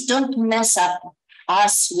please don't mess up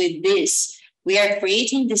us with this. We are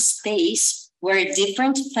creating the space where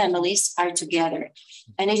different families are together.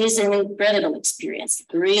 And it is an incredible experience,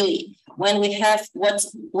 really. When we have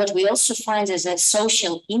what we also find as a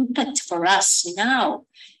social impact for us now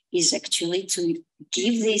is actually to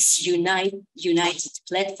give this united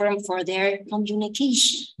platform for their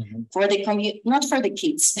communication, for the not for the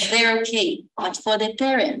kids, they're okay, but for the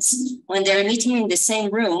parents, when they're meeting in the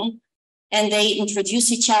same room and they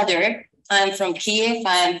introduce each other. I'm from Kiev,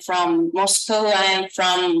 I'm from Moscow, I'm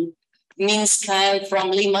from Minsk, I'm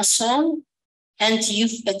from Limassol. And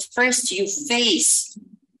at first you face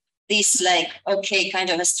this like, okay, kind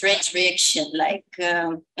of a strange reaction, like,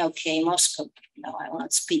 okay, Moscow, no, I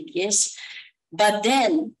won't speak, yes. But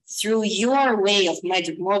then through your way of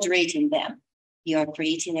moderating them, you are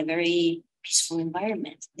creating a very peaceful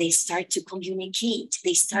environment. They start to communicate.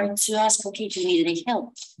 They start to ask, okay, do you need any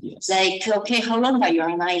help? Yes. Like, okay, how long are you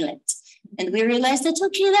on an island? And we realized that,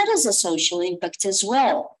 okay, that is a social impact as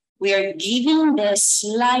well. We are giving the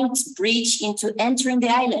slight bridge into entering the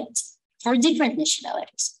island for different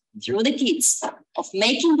nationalities through the kids, of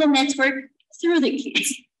making the network through the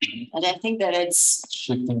kids. And I think that it's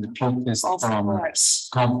shifting the focus from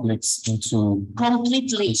conflicts into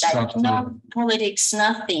completely, like no politics,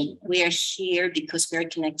 nothing. We are here because we are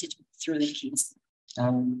connected through the kids.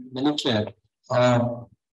 Melike,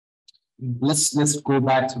 let's go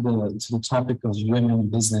back to the topic of women in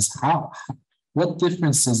business. What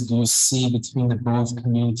differences do you see between the both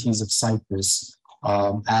communities of Cyprus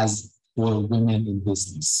as for women in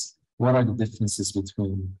business? What are the differences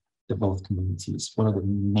between the both communities? What are the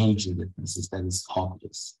major differences that is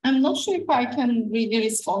obvious? I'm not sure if I can really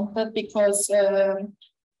respond to that because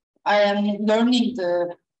I am learning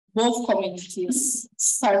the both communities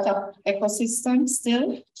startup ecosystem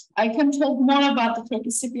still. I can talk more about the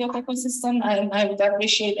Turkish Cypriot ecosystem, and I would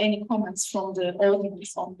appreciate any comments from the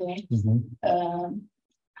audience on the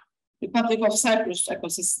Republic of Cyprus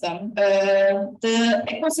ecosystem. The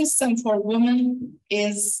ecosystem for women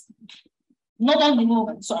is not only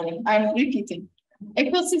women, sorry, I'm repeating.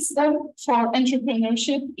 Ecosystem for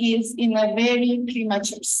entrepreneurship is in a very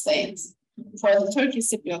premature state for the Turkish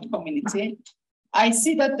Cypriot community. I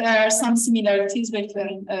see that there are some similarities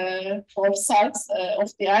between both sides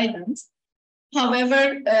of the island.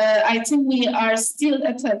 However, I think we are still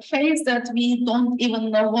at a phase that we don't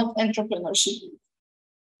even know what entrepreneurship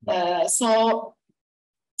is. So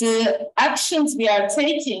the actions we are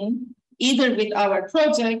taking, either with our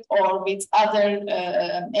project or with other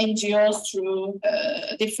NGOs through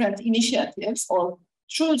different initiatives or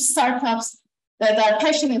through startups that are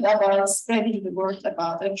passionate about spreading the word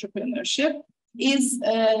about entrepreneurship, is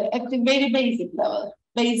at the very basic level,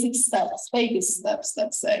 basic steps, baby steps,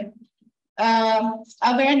 let's say.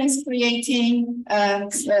 Awareness creating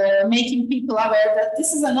and making people aware that this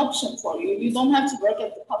is an option for you. You don't have to work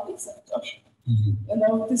at the public sector. You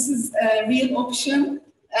know, this is a real option.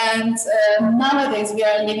 And nowadays we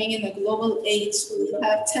are living in a global age. We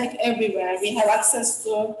have tech everywhere. We have access to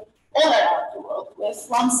all around the world with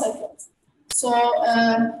 1 second. So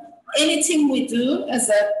anything we do as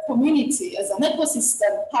a community, as an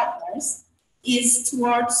ecosystem partners, is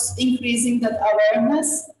towards increasing that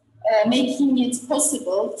awareness, making it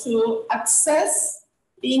possible to access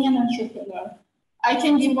being an entrepreneur. I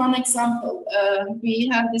can give one example. We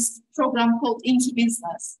have this program called Into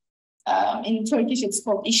Business. In Turkish, it's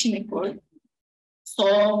called İşinikur.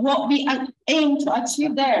 So what we aim to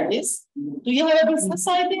achieve there is, do you have a business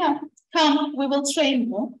idea? Come, we will train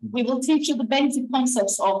you. We will teach you the basic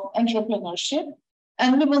concepts of entrepreneurship,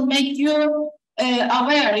 and we will make you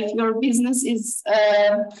aware if your business is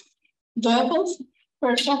doable.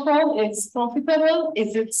 First of all, it's profitable.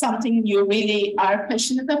 Is it something you really are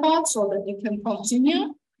passionate about so that you can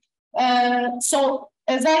continue? So,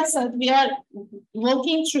 as I said, we are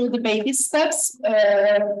walking through the baby steps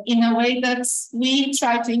in a way that we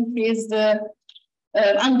try to increase the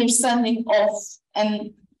understanding of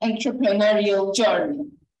an entrepreneurial journey.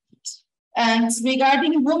 And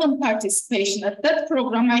regarding women participation at that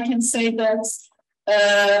program, I can say that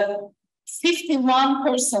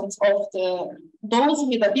 51% of those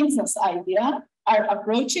with a business idea are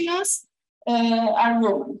approaching us are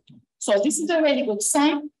women. So this is a very good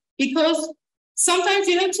sign, because sometimes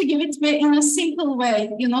you have to give it in a simple way.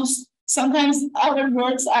 You know, sometimes our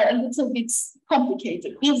words are a little bit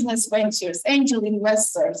complicated. Business ventures, angel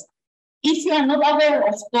investors. If you are not aware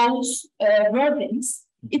of those wordings,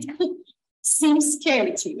 it could seem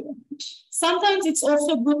scary to you. Sometimes it's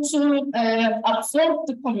also good to absorb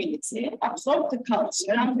the community, absorb the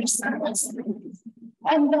culture, understand what's happening,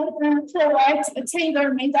 and then provide a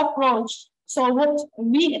tailor-made approach. So what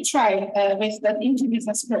we try with that Into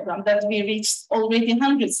Business program, that we reached already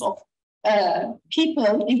hundreds of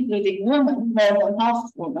people, including women, more than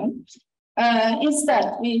half women, is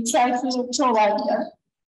that we try to provide that.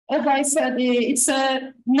 As I said, it's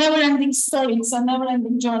a never-ending story. It's a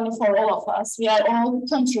never-ending journey for all of us. We are all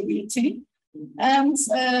contributing. And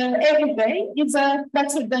every day is a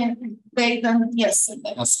better day than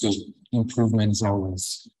yesterday. That's good. Improvement is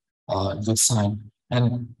always a good sign.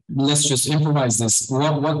 And let's just improvise this.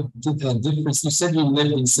 What difference? You said you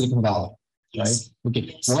lived in Silicon Valley, right? Yes.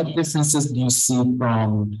 Okay. What differences do you see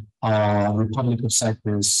from Republic of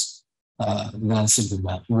Cyprus than Silicon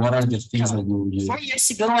Valley? What are the things that you 4 years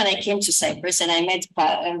ago, when I came to Cyprus and I met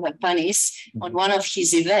Panis on one of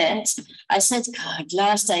his events, I said, God,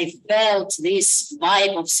 last I felt this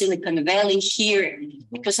vibe of Silicon Valley here,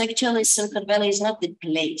 because actually Silicon Valley is not the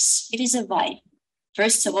place, it is a vibe.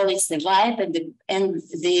 First of all, it's the vibe and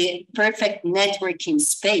the perfect networking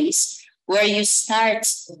space where you start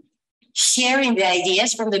sharing the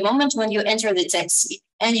ideas from the moment when you enter the taxi.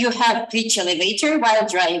 And you have pitch elevator while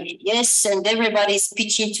driving, yes, and everybody's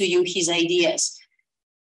pitching to you his ideas.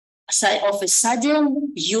 So all of a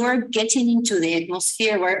sudden, you're getting into the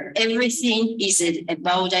atmosphere where everything is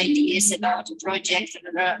about ideas, about a project.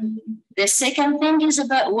 The second thing was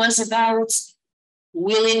about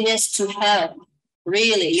willingness to help.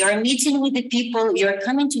 Really, you're meeting with the people, you're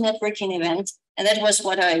coming to networking events, and that was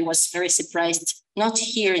what I was very surprised, not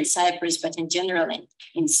here in Cyprus, but in general,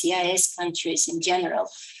 in CIS countries in general,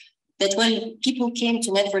 that when people came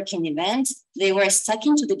to networking events, they were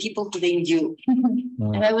sticking to the people who they knew.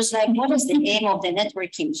 And I was like, what is the aim of the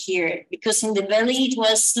networking here? Because in the Valley, it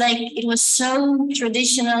was so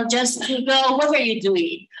traditional just to go, what are you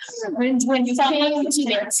doing? And when you came to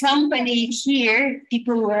the company here,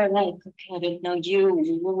 people were like, okay, I don't know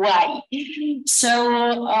you, why?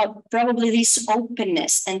 So probably this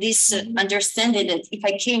openness and this understanding that if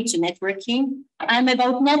I came to networking, I'm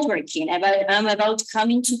about networking, I'm about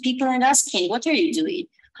coming to people and asking, what are you doing?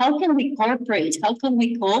 How can we cooperate? How can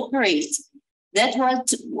we cooperate? That's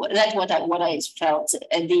what I felt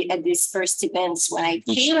at these first events when I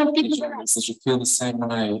came. Did you feel the same when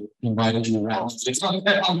I invited you around? Just want to be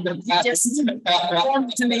like,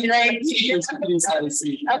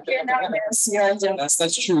 okay, now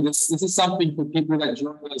that's true. This is something for people that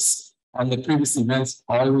joined us on the previous events.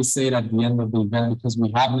 I always say it at the end of the event, because we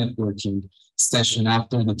have networking session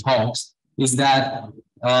after the talks, is that,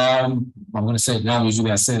 I'm going to say it now,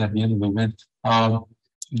 usually I say it at the end of the event,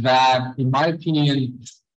 that in my opinion,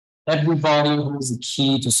 everybody holds a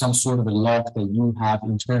key to some sort of a lock that you have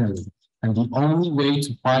internally. And the only way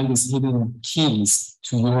to find these hidden keys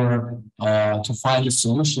to your, to find a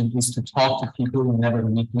solution is to talk to people you never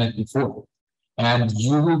met before. And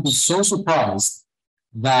you will be so surprised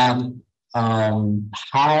that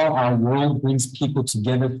how our world brings people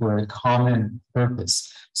together for a common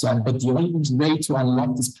purpose. So, but the only way to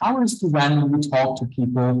unlock this power is to randomly talk to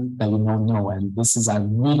people that you don't know. And this is, I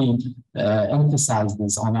really emphasize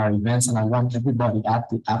this on our events, and I want everybody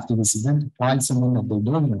after this event to find someone that they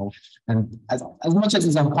don't know. And as much as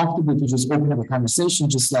it's uncomfortable to just open up a conversation,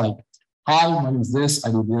 just like, hi, my name is this,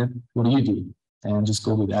 I do this, what do you do? And just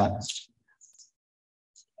go with that.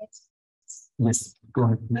 Yes, go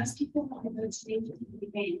ahead. Most people want to go to the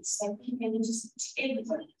events, so people just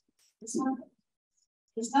everybody.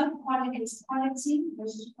 There's no quality, it's quality,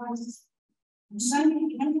 there's quality. So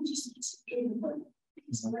many languages to everybody.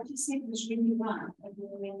 So what you said was really right.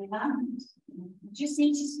 You just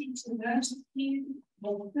need to speak to those of you,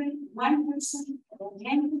 or one person, or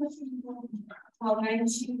 10 people, or going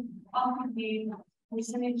to offer you,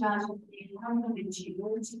 with an example, compliment you,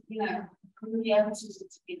 or to, you know, be able to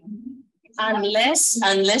speak.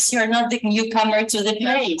 Unless you're not the newcomer to the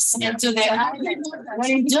place and to the island. When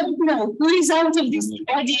you don't know who is out of this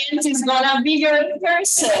audience is gonna be your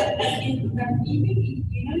person.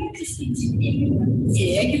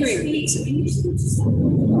 Yeah, I agree with you.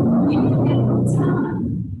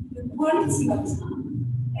 The quality of time.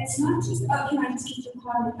 It's not just, oh, can I teach you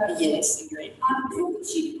part of that? Yes, agree. I'm talking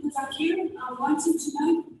to you because I care, I want you to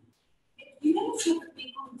know. You never have a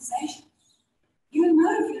big conversation. You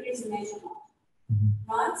know if there is a measurement,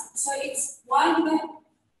 right? So it's why you going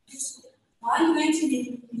to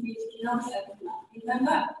need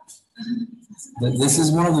remember? This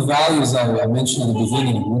is one of the values I mentioned at the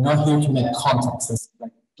beginning. We're not here to make context. That's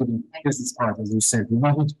like the business part, as you said. We're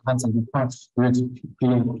not here to content. We're here to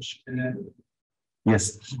create.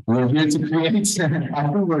 Yes, we're here to create. I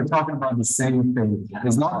think we're talking about the same thing.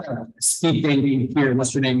 There's not a speed dating here.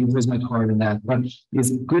 What's your name? Here's my card and that. But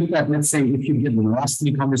it's good that, let's say, if you get lost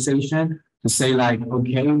in the conversation, to say like,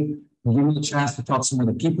 okay, give me a chance to talk to some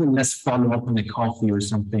other people. Let's follow up on a coffee or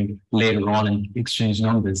something later on and exchange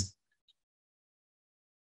numbers.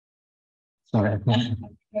 Sorry. How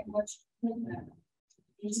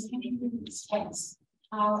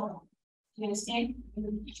you understand?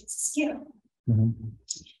 It's a skill.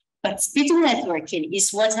 But speed networking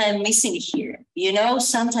is what I'm missing here. You know,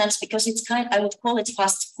 sometimes because it's I would call it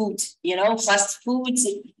fast food, you know, fast food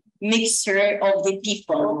mixture of the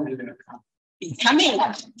people. Coming,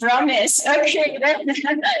 promise. Okay, you're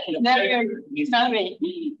coming.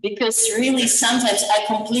 Because really, sometimes I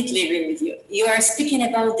completely agree with you. You are speaking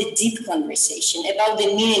about the deep conversation, about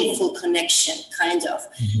the meaningful connection, kind of.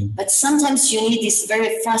 But sometimes you need this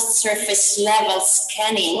very fast surface level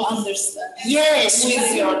scanning. To understand. Yes,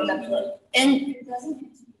 with your network. And It doesn't have to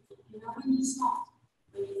be, you know, when you stop,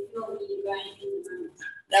 when you feel when you're going in the room.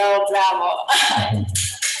 oh, bravo.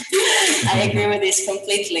 I agree with this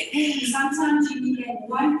completely. Sometimes you can get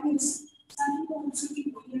one person, some people, 2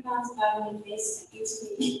 people, you guys go and invest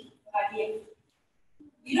into the idea.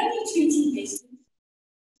 You don't need to invest. You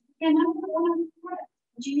can have one product,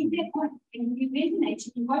 but you need that one. And you resonate,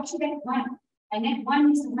 you go to that one. And that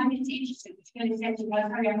one is the one that's interested. It's going to say to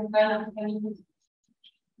God, hurry, I'm going.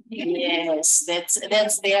 Yes, that's the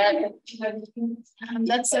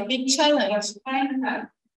That's a big challenge.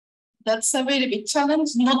 That's a very big challenge,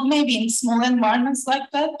 not maybe in small environments like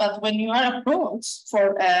that, but when you are approached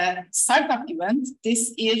for a startup event,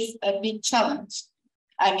 this is a big challenge.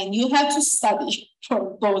 I mean, you have to study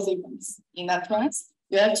for those events in advance.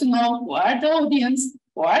 You have to know who are the audience,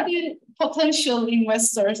 who are the potential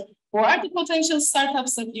investors, who are the potential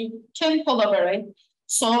startups that you can collaborate.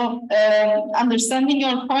 So understanding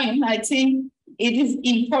your point, I think it is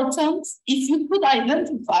important if you could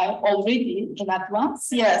identify already in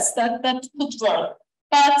advance, yes, that could work.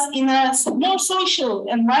 But in a more social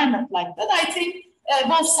environment like that, I think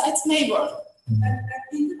both sides may work.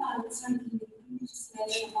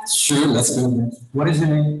 Sure, let's go. What is your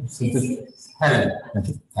name? Helen.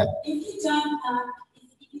 Okay. If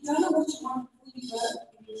you don't know what you want, you go.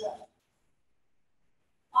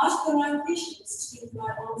 Ask the right questions to get the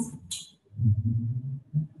right answer.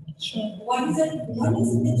 Sure. What is it that you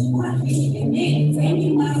want? And then, for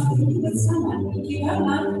anyone else with someone, if you don't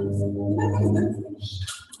know, you're not going to look for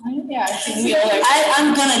it. Yeah,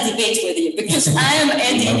 I'm gonna debate with you because I am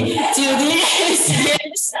adding to this.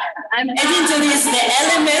 Yes, I'm adding to this the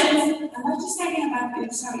element. I'm not just talking about money,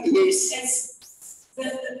 sorry. Yes.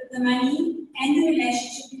 It's the money and the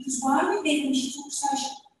relationship, because why would they when she talks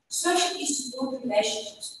social? Social is to build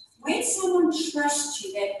relationships. When someone trusts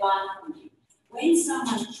you, they buy from you. When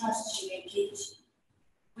someone trusts you, they get you.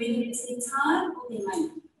 Whether it's their time or their money,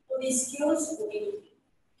 or their skills or anything.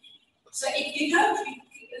 So if you don't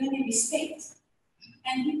earn their respect,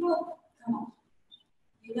 and people, come on,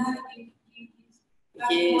 you know,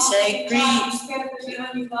 Yes, I agree. You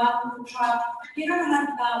don't have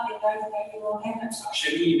love, you don't know, you will have no.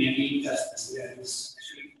 Actually, in any instance, there is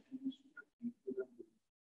actually.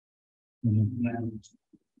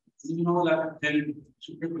 You know that then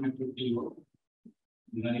super connected people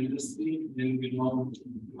in an industry, then we know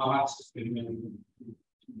how access to them.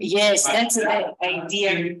 Yes, that's the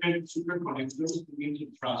idea. Super connected, we need to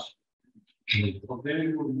trust.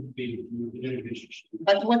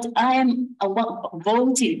 But what I am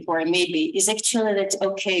voting for maybe is actually that,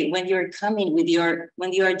 okay, when you're coming with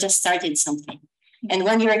when you are just starting something, and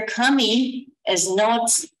when you're coming as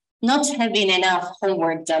not having enough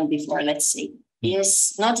homework done before, let's say,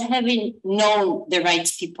 yes, not having known the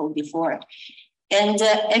right people before. And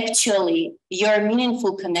actually, your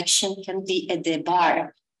meaningful connection can be at the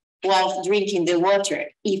bar while drinking the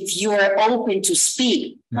water, if you are open to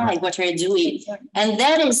speak, hi, what are you doing? And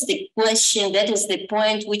that is the question, that is the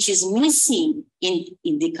point which is missing in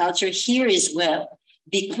the culture here as well,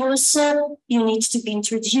 because you need to be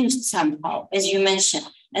introduced somehow, as you mentioned.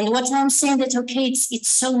 And what I'm saying that, okay, it's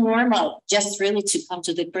so normal just really to come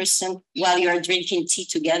to the person while you are drinking tea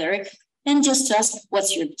together and just ask,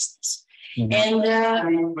 what's your business? And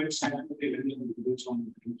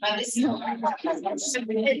But this is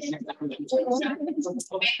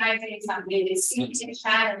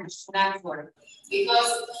challenge that work,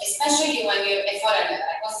 because especially when you're a foreigner,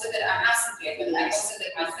 I'm asking you, but I consider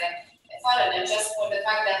myself a foreigner just for the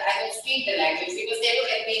fact that I don't speak the language, because they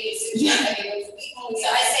look at me with so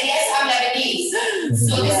I say, yes, I'm Lebanese.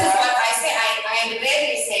 So this is what I say. I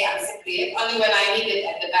rarely say I'm Cypriot, only when I need it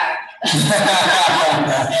at the back. Or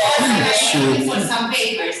when I need it for some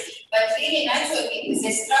papers. But really, naturally, it's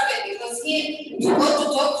a struggle, because here, to go to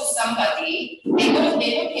talk to somebody, they look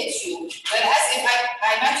at you. Whereas if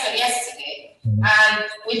I met you yesterday, and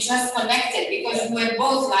we just connected, because we were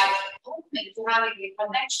both like open to having a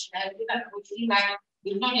connection, and we feel like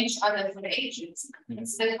we've known each other for ages.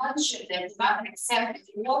 It's the culture that is not accepted.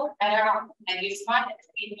 You walk around and you smile at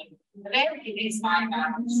people. Rarely they smile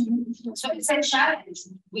back. So it's a challenge.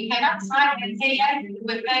 We cannot smile and say, yes,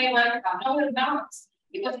 we're very welcome. No, we're not.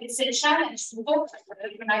 Because it's a challenge to talk to her.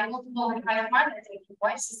 When I don't know if I find it,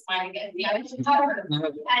 why she's smiling at me, I need to tell her.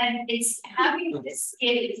 And it's having the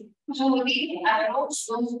skill to really approach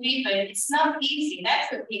those people. It's not easy.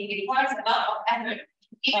 Naturally, it requires a lot of effort.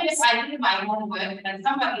 Even if I do my homework and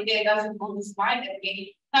somebody there doesn't go to smile at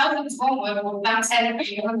me, thousands homework will not tell me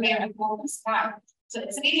you're there and go to smile. So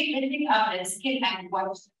it's really building up the skill, and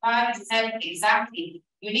what I said exactly.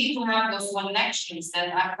 You need to have those connections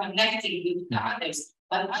that are connecting you to others.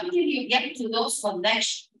 But until you get to those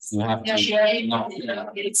connections, you have to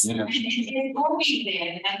it's going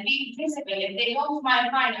there and being visible. If they don't smile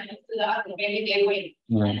fine, and to the other, maybe they will.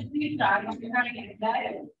 And we try to get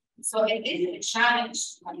better. So it is a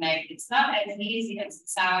challenge to connect. It's not as easy as it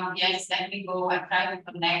sounds. Yes, let me go and try to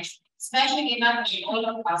connect. Especially not all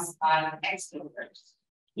of us are extroverts.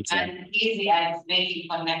 And easy at making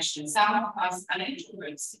connections. Some of us are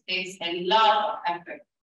introverts. It takes a lot of effort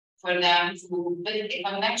for them to build a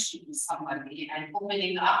connection with somebody and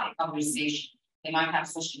opening up a conversation. They might have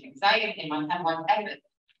social anxiety, they might have whatever,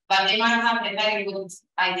 but they might have a very good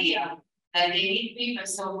idea that they need people.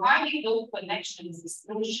 So finding those connections is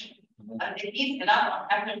crucial. But it needs a lot of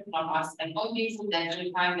effort from us, and only through that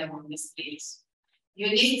we find them on this place. You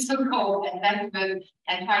need to go and then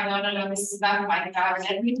and find, no, this is not my car.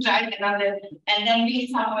 Let me try another, and then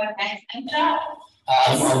meet someone and try.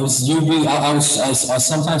 I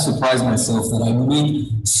sometimes surprise myself that I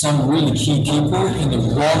meet some really key people in the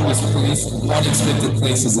wrongest place, unexpected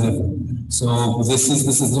places ever. So this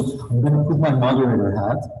is. I'm going to put my moderator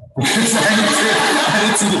hat because I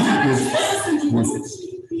need to do this.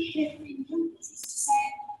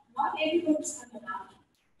 Not everybody's going to love you,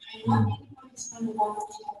 and not everybody's going to want to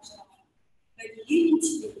talk to you. But you need to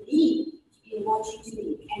believe in what you're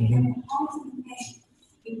doing and have a constant passion.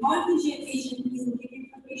 In my vision is a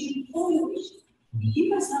different vision for your vision. You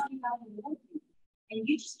must not give up on your vision, and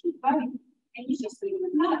you just keep going, and you just be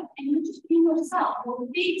with love, and you just be yourself, your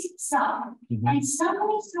big self, and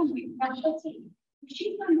somewhere, that's okay.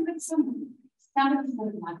 she's going to put someone, standards for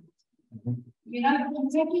life. You know,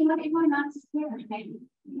 taking what it might not be okay.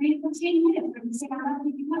 Maybe for 10 minutes, but you say, I love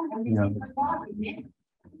you, and then you put in there.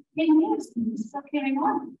 10 minutes, and you stop carrying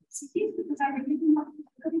on. It's because I really not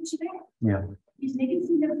put it today. Yeah. He's making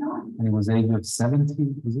some of on. And it was age of 70,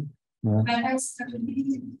 is it? Yeah. But that's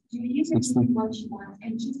you use it to be what you want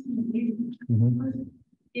and just be you.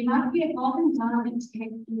 It might be a golden diamond,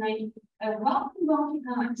 like a welcome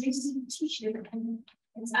diamond, dressed in a t-shirt, and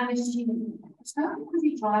it's understandable. It's not because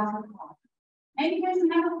he drives a car. Maybe he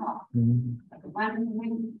doesn't have a car. But the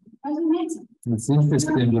one doesn't matter. It's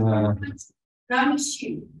interesting.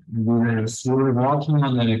 We were walking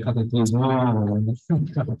on the Cataclysmo,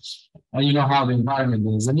 and you know how the environment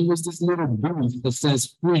is. And it was this little booth that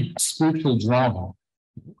says free spiritual drama.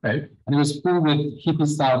 Okay. And it was full with hippie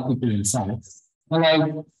style people inside. And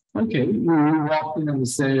like, okay, we walked in and we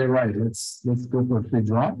say, right, let's go for a free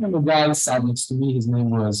drama. And the guy sat next to me, his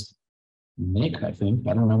name was Nick, I think,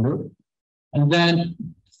 I don't remember. And then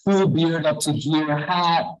full beard up to here,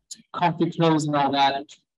 hat, comfy clothes and all that.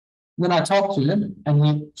 Then I talked to him,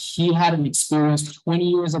 and he had an experience, 20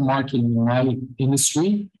 years of marketing in my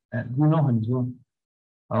industry. And you know him as well.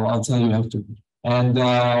 I'll tell you after. And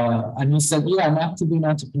he said, yeah, I'm active in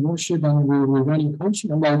entrepreneurship and we're running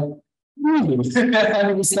coaching. I'm like, really?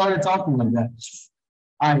 And we started talking like that.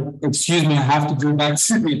 Excuse me, I have to go back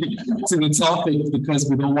to the topic because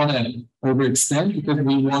we don't want to overextend, because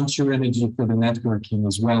we want your energy for the networking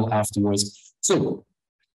as well afterwards. So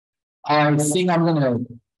I think I'm going to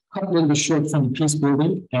cut a little bit short from peace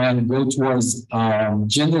building and go towards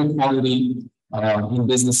gender equality in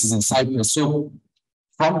businesses in Cyprus. So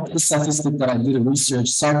from the statistic that I did a research,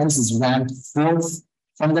 Cyprus is ranked 4th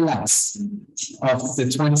from the last of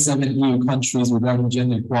the 27 EU countries regarding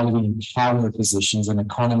gender equality in power positions and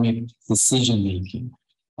economic decision making.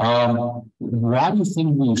 Why do you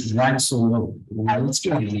think we rank so low? Let's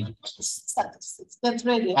go. Statistics. That's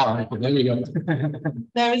ready. Oh, okay, there you go.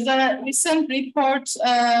 There is a recent report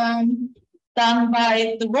done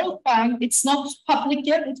by the World Bank. It's not public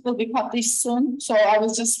yet. It will be published soon. So I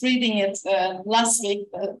was just reading it last week,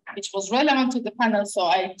 which was relevant to the panel. So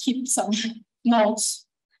I keep some notes.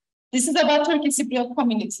 This is about Turkish Cypriot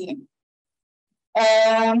community.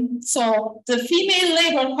 So the female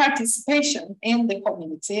labor participation in the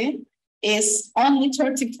community is only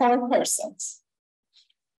 34%.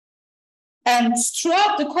 And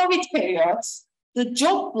throughout the COVID period, the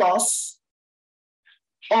job loss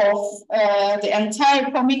of the entire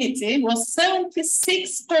community was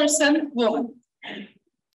 76% women.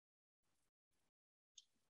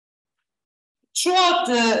 Throughout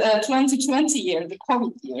the 2020 year, the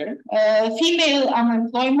COVID year, female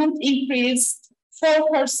unemployment increased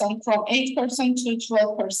 4% from 8% to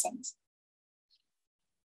 12%.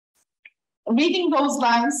 Reading those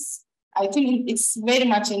lines, I think it's very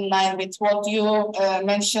much in line with what you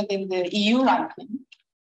mentioned in the EU ranking,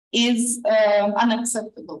 is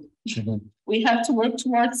unacceptable. We have to work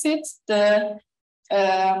towards it. There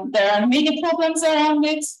are many problems around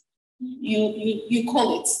it. You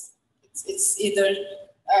call it. It's either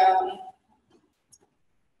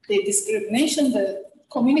the discrimination, the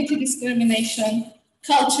community discrimination,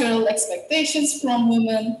 cultural expectations from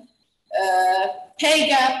women, pay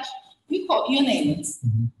gap, you name it.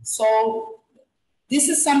 So this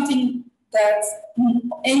is something that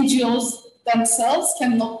NGOs themselves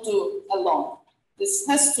cannot do alone. This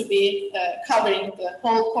has to be covering the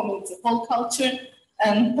whole community, whole culture,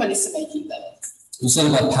 and policy making level. You said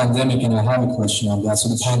about pandemic, and I have a question on that. So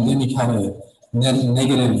the pandemic had a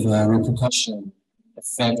negative repercussion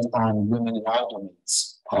effect on women in all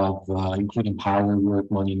domains of including power,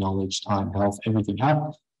 work, money, knowledge, time, health, everything.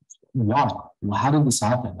 Why? How did this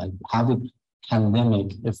happen? Like, how did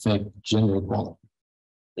pandemic affect gender equality?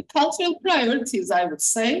 The cultural priorities, I would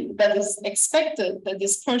say, that is expected, that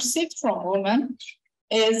is perceived from women,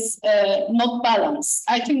 is not balanced.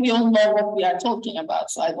 I think we all know what we are talking about,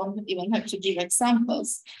 so I don't even have to give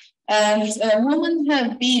examples. And women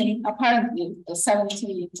have been, apparently, the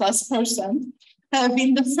 70+%, have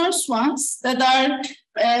been the first ones that are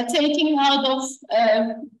taking out of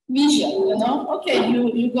vision, you know? Okay,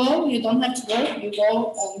 you go, you don't have to work, you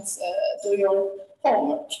go and do your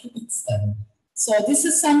homework instead. So this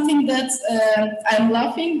is something that I'm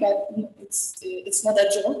laughing, but it's not a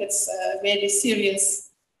joke. It's a very serious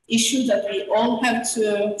issue that we all have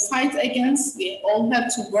to fight against. We all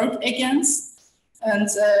have to work against, and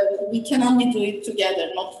we can only do it together,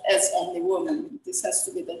 not as only women. This has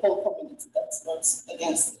to be the whole community that works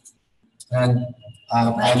against it. And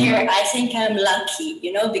here, I think I'm lucky,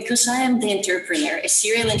 you know, because I am the entrepreneur, a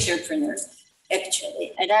serial entrepreneur.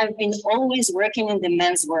 actually. And I've been always working in the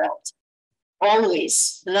men's world.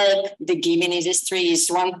 Always. Like the gaming industry is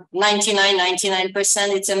 99%,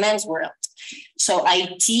 it's a men's world. So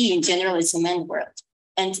IT in general is a men's world.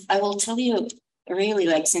 And I will tell you really,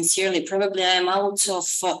 like sincerely, probably I'm out of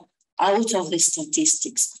the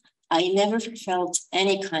statistics. I never felt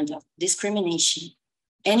any kind of discrimination,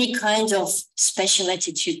 any kind of special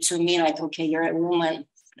attitude to me, like, okay, you're a woman.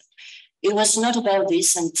 It was not about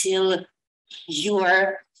this until you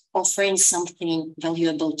are offering something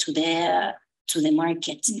valuable to the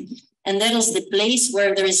market. And that is the place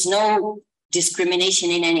where there is no discrimination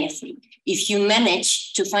in anything. If you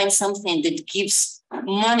manage to find something that gives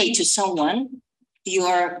money to someone,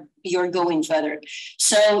 you're going further.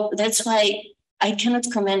 So that's why I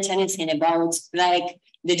cannot comment anything about like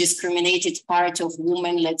the discriminated part of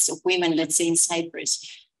women, let's say in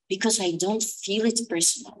Cyprus, because I don't feel it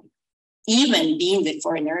personally. Even being the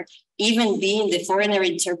foreigner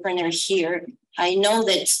entrepreneur here, I know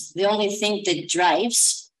that the only thing that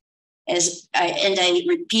drives, I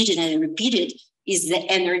repeat it, is the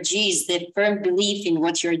energy, is the firm belief in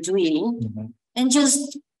what you're doing, and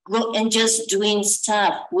just go and just doing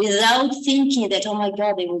stuff without thinking that, oh my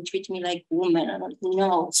God, they will treat me like a woman. I don't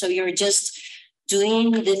know. So you're just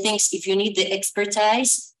doing the things. If you need the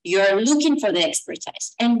expertise, you're looking for the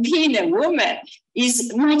expertise. And being a woman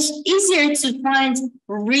is much easier to find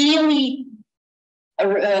really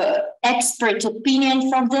expert opinion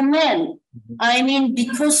from the men. I mean,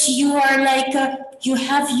 because you are like, you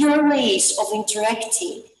have your ways of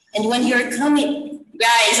interacting. And when you're coming,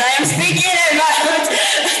 guys, I am speaking about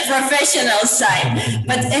professional side.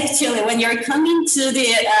 But actually, when you're coming to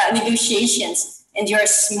the negotiations and you're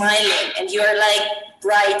smiling and you're like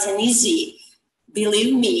bright and easy,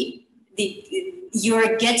 believe me,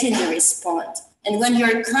 you're getting the response. And when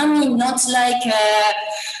you're coming not like a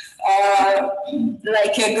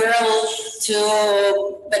girl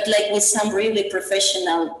but like with some really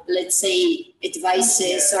professional, let's say,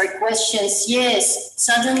 advices or questions, yes,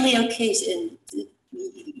 suddenly, okay,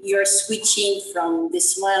 you're switching from the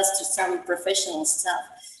smiles to some professional stuff,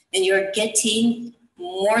 and you're getting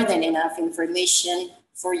more than enough information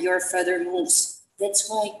for your further moves. That's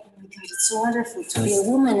why, oh my God, it's so wonderful to be a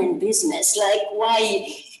woman in business. Like, why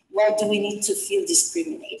do we need to feel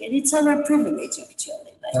discriminated? It's our privilege, actually.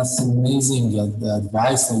 Like, that's amazing, the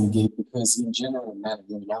advice that you gave, because in general, men,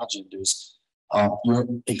 in all genders, your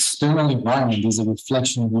external environment is a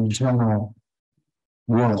reflection of your internal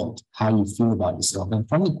world, how you feel about yourself. And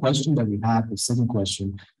from the question that we had, the second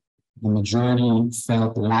question, the majority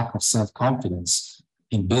felt the lack of self-confidence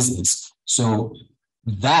in business. So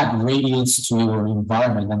that radiates to your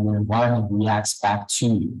environment, and your environment reacts back to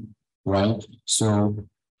you, right? So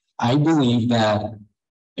I believe that,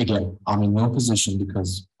 again, I'm in no position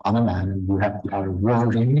because I'm a man and we have our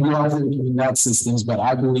world and we are in that systems, but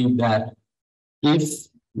I believe that if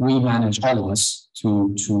we manage, all of us,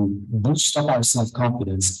 to boost up our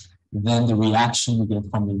self-confidence, then the reaction we get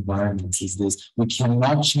from the environment is this. We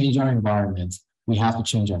cannot change our environment. We have to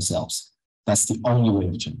change ourselves. That's the only way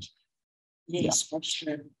of change. Yes, for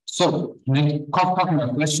sure. So, talking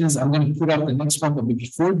about questions, I'm going to put up the next one, but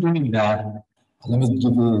before doing that, let me give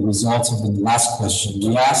you the results of the last question.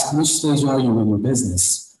 We asked, which stage are you with your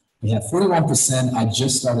business? We had 41%, I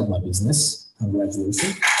just started my business.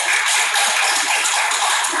 Congratulations.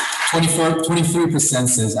 23%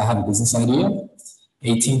 says I have a business idea.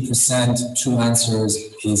 18%, true answers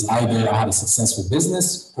is either I have a successful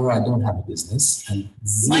business or I don't have a business. And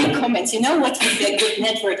my comment, you know what would be a good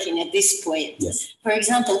networking at this point? Yes. For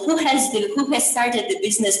example, who has started the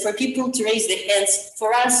business, for people to raise their hands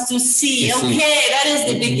for us to see? Okay, that is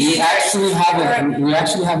the beginning. We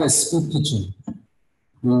actually have a speed pitching.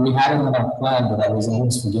 We had it on our plan, but I was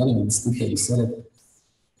almost forgetting it. It's good that you said it.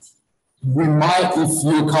 We might, if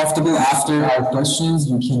you're comfortable after our questions,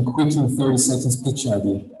 you can quickly, 30 seconds, pitch your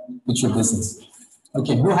idea, pitch your business.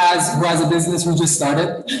 Okay, who has a business who just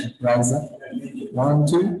started? Raisa? 1,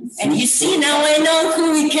 2, 3. And you see, now I know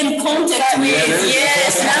who we can contact with.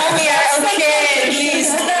 Yes, now we are okay, at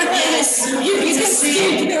least. Yes, you can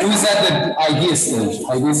see. Who's at the idea stage?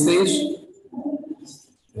 Idea stage?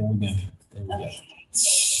 There we go. There we go.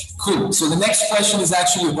 Cool. So the next question is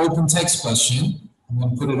actually an open text question. I'm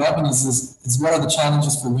going to put it up, and it says, what are the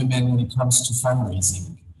challenges for women when it comes to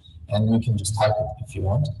fundraising? And you can just type it if you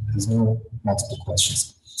want. There's no multiple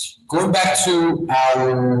questions. Going back to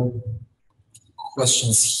our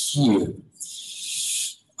questions here.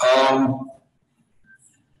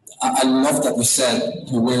 I love that you said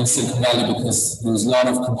you were in Silicon Valley because there's a lot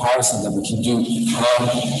of comparison that we can do.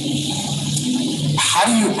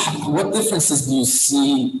 What differences do you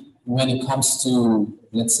see when it comes to,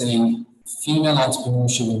 let's say, female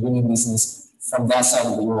entrepreneurship and women business from that side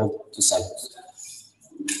of the world to Cyprus?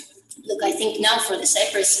 Look, I think now for the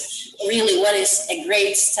Cyprus, really what is a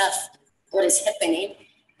great stuff, what is happening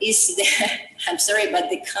is the, I'm sorry, but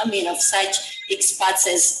the coming of such expats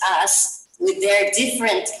as us with their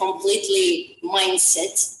different completely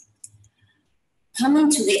mindset coming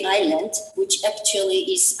to the island, which actually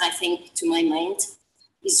is, I think, to my mind,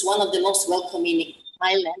 is one of the most welcoming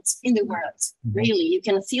islands in the world. Really, you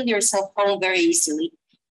can feel yourself home very easily.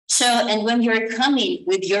 So, and when you're coming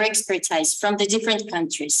with your expertise from the different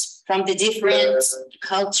countries, from the different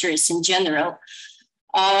cultures in general,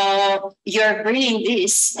 you're bringing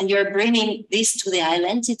this and you're bringing this to the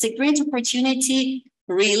island. It's a great opportunity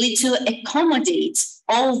really to accommodate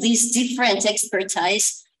all these different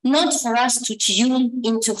expertise, not for us to tune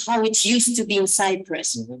into how it used to be in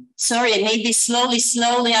Cyprus. Sorry, maybe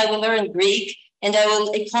slowly I will learn Greek and I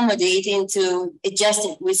will accommodate into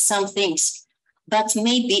adjusting with some things. But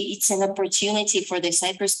maybe it's an opportunity for the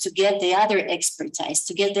Cyprus to get the other expertise,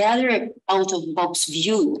 to get the other out-of-box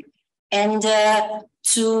view, and to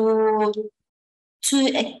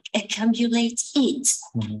accumulate it.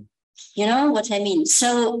 You know what I mean?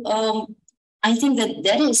 So I think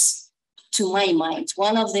that is, to my mind,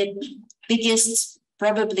 one of the biggest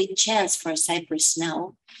probably chance for Cyprus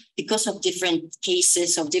now, because of different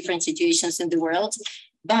cases of different situations in the world,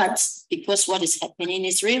 but because what is happening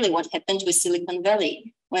is really what happened with Silicon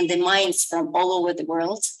Valley, when the minds from all over the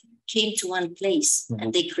world came to one place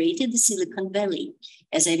and they created the Silicon Valley,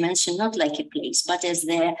 as I mentioned, not like a place, but as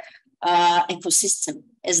their ecosystem,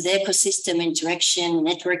 interaction,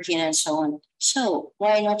 networking, and so on. So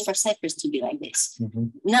why not for Cyprus to be like this?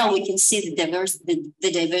 Now we can see the diversity,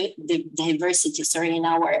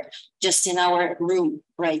 in our room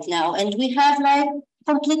right now, and we have like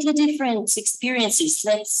completely different experiences.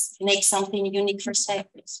 Let's make something unique for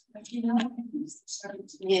Cyprus.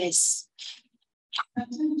 Yes.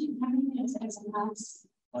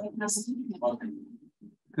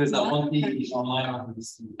 Because I want the online.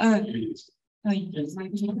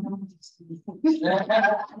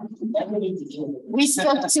 We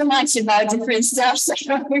spoke too much about different stuff. So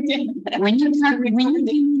when you come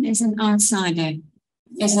in as an outsider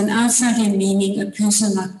meaning a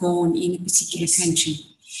person not born in a particular country,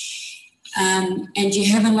 and you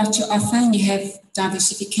have a lot to offer, and you have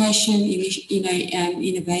diversification,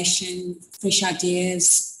 innovation, fresh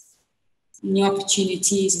ideas, new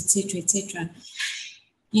opportunities, etc.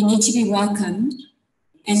 You need to be welcomed.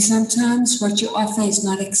 And sometimes what you offer is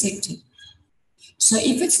not accepted. So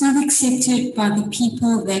if it's not accepted by the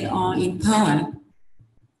people that are in power,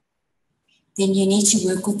 then you need to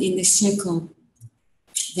work within the circle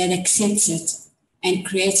that accepts it and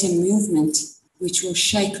create a movement which will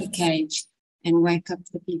shake the cage and wake up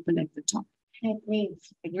the people at the top. I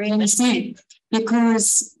agree. Understand?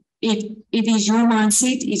 Because it is your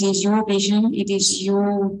mindset, it is your vision, it is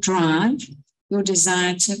your drive, your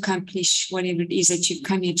desire to accomplish whatever it is that you've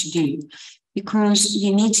come here to do, because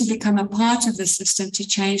you need to become a part of the system to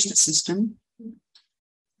change the system,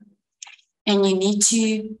 and you need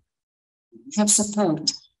to have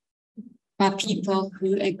support by people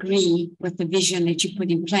who agree with the vision that you put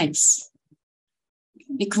in place.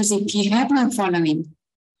 Because if you have no following,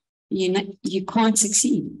 you can't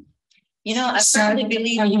succeed. I firmly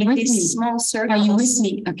believe in this small circle. Are you with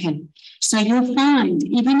me? Okay. So you'll find,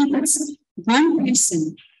 even if it's one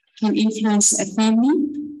person can influence a family,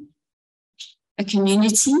 a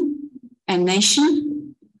community, a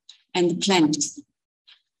nation, and the planet.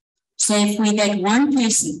 So if we get one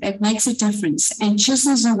person that makes a difference and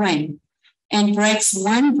chisels away and breaks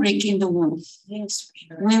one brick in the wall, yes,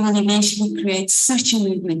 we will eventually create such a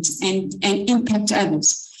movement and impact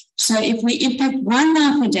others. So if we impact one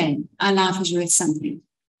life a day, our life is worth something.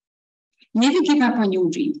 Never give up on your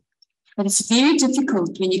dream. But it's very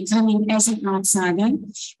difficult when you come in as an outsider.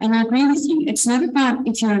 And I agree with you. It's not about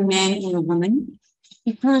if you're a man or a woman,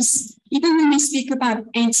 because even when we speak about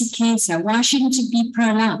anti-cancer, why shouldn't it be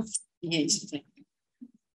pro-life? Yes.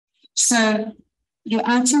 So your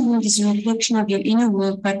outer world is a reflection of your inner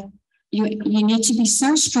world, but you need to be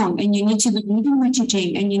so strong, and you need to believe in what you're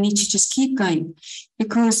doing, and you need to just keep going.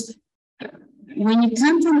 Because when you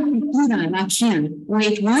come from a culture like here, where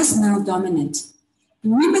it was male dominant,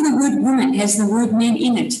 remember the word woman has the word man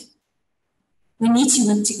in it. We need to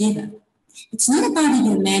work together. It's not about if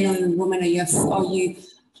you're a man or a woman, or you're old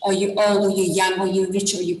or you're young or you're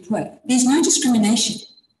rich or you're poor. There's no discrimination.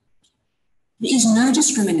 There is no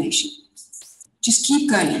discrimination. Just keep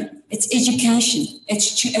going. It's education.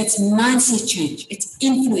 It's mindset change. It's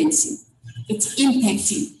influencing. It's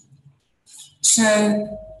impacting.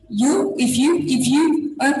 So if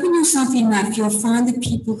you open yourself enough, you'll find the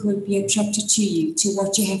people who will be attracted to you, to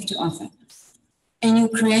what you have to offer, and you'll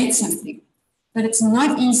create something. But it's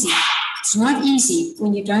not easy. It's not easy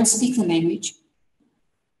when you don't speak the language,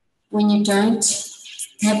 when you don't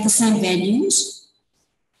have the same values.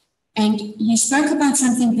 And you spoke about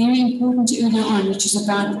something very important earlier on, which is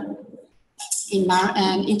about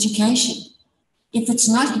education. If it's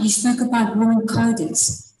not, you spoke about women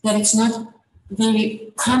coders, that it's not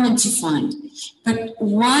very common to find. But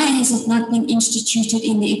why has it not been instituted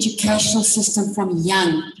in the educational system from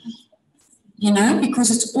young? You know, because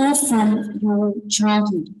it's all from your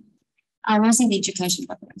childhood. I was in education,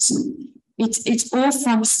 by the way, so it's all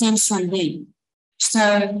stems from there.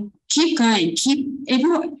 So keep going,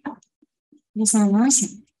 there's no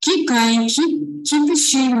noise. Keep going, keep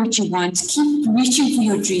pursuing what you want, keep reaching for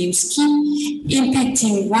your dreams, keep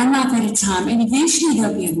impacting one life at a time, and eventually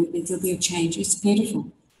there'll be a change. It's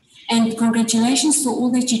beautiful. And congratulations for all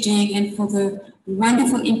that you're doing and for the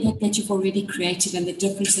wonderful impact that you've already created and the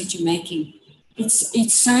difference that you're making.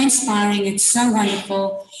 It's so inspiring, it's so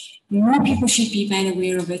wonderful. More people should be made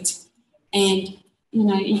aware of it. And you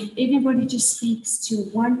know, if everybody just speaks to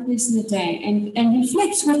one person a day and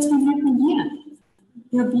reflects what's been happening here,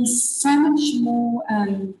 there'll be so much more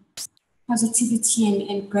positivity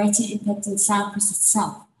and greater impact in Cyprus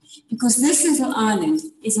itself. Because this little island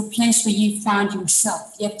is a place where you find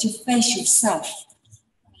yourself. You have to face yourself.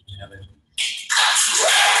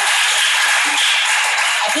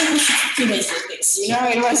 I think we should finish with this. You know,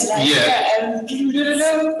 it was like,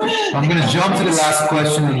 I'm going to jump to the last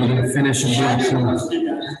question and we're going to finish and go through.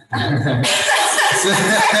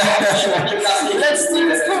 Let's do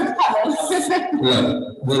this.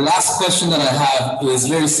 Look, the last question that I have is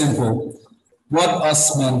very simple. What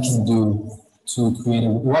us men can do to create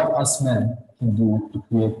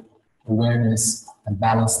awareness and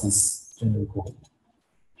balance this gender equality?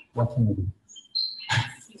 What can we do?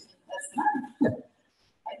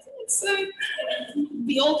 It's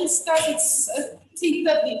we all discuss, it's a thing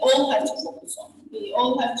that we all have to focus on. We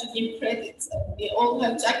all have to give credit. We all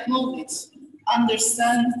have to acknowledge,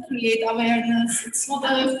 understand, create awareness. It's not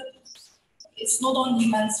only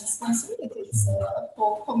men's responsibility, it's a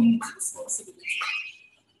whole community responsibility.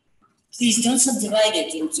 Please don't subdivide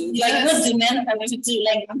it into like what the men have to do,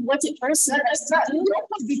 like what a person has to do.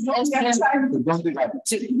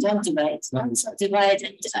 Don't divide.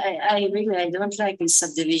 I don't like this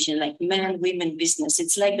subdivision, like men, women, business.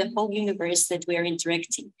 It's like the whole universe that we are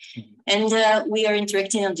interacting. And we are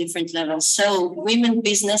interacting on different levels. So women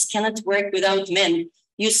business cannot work without men.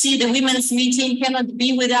 You see, the women's meeting cannot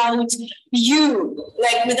be without you,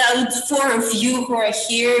 like without 4 of you who are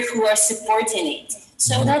here, who are supporting it.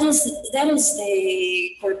 So that is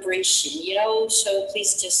the corporation, you know. So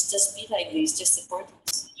please just be like this, just support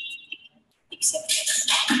us. Accept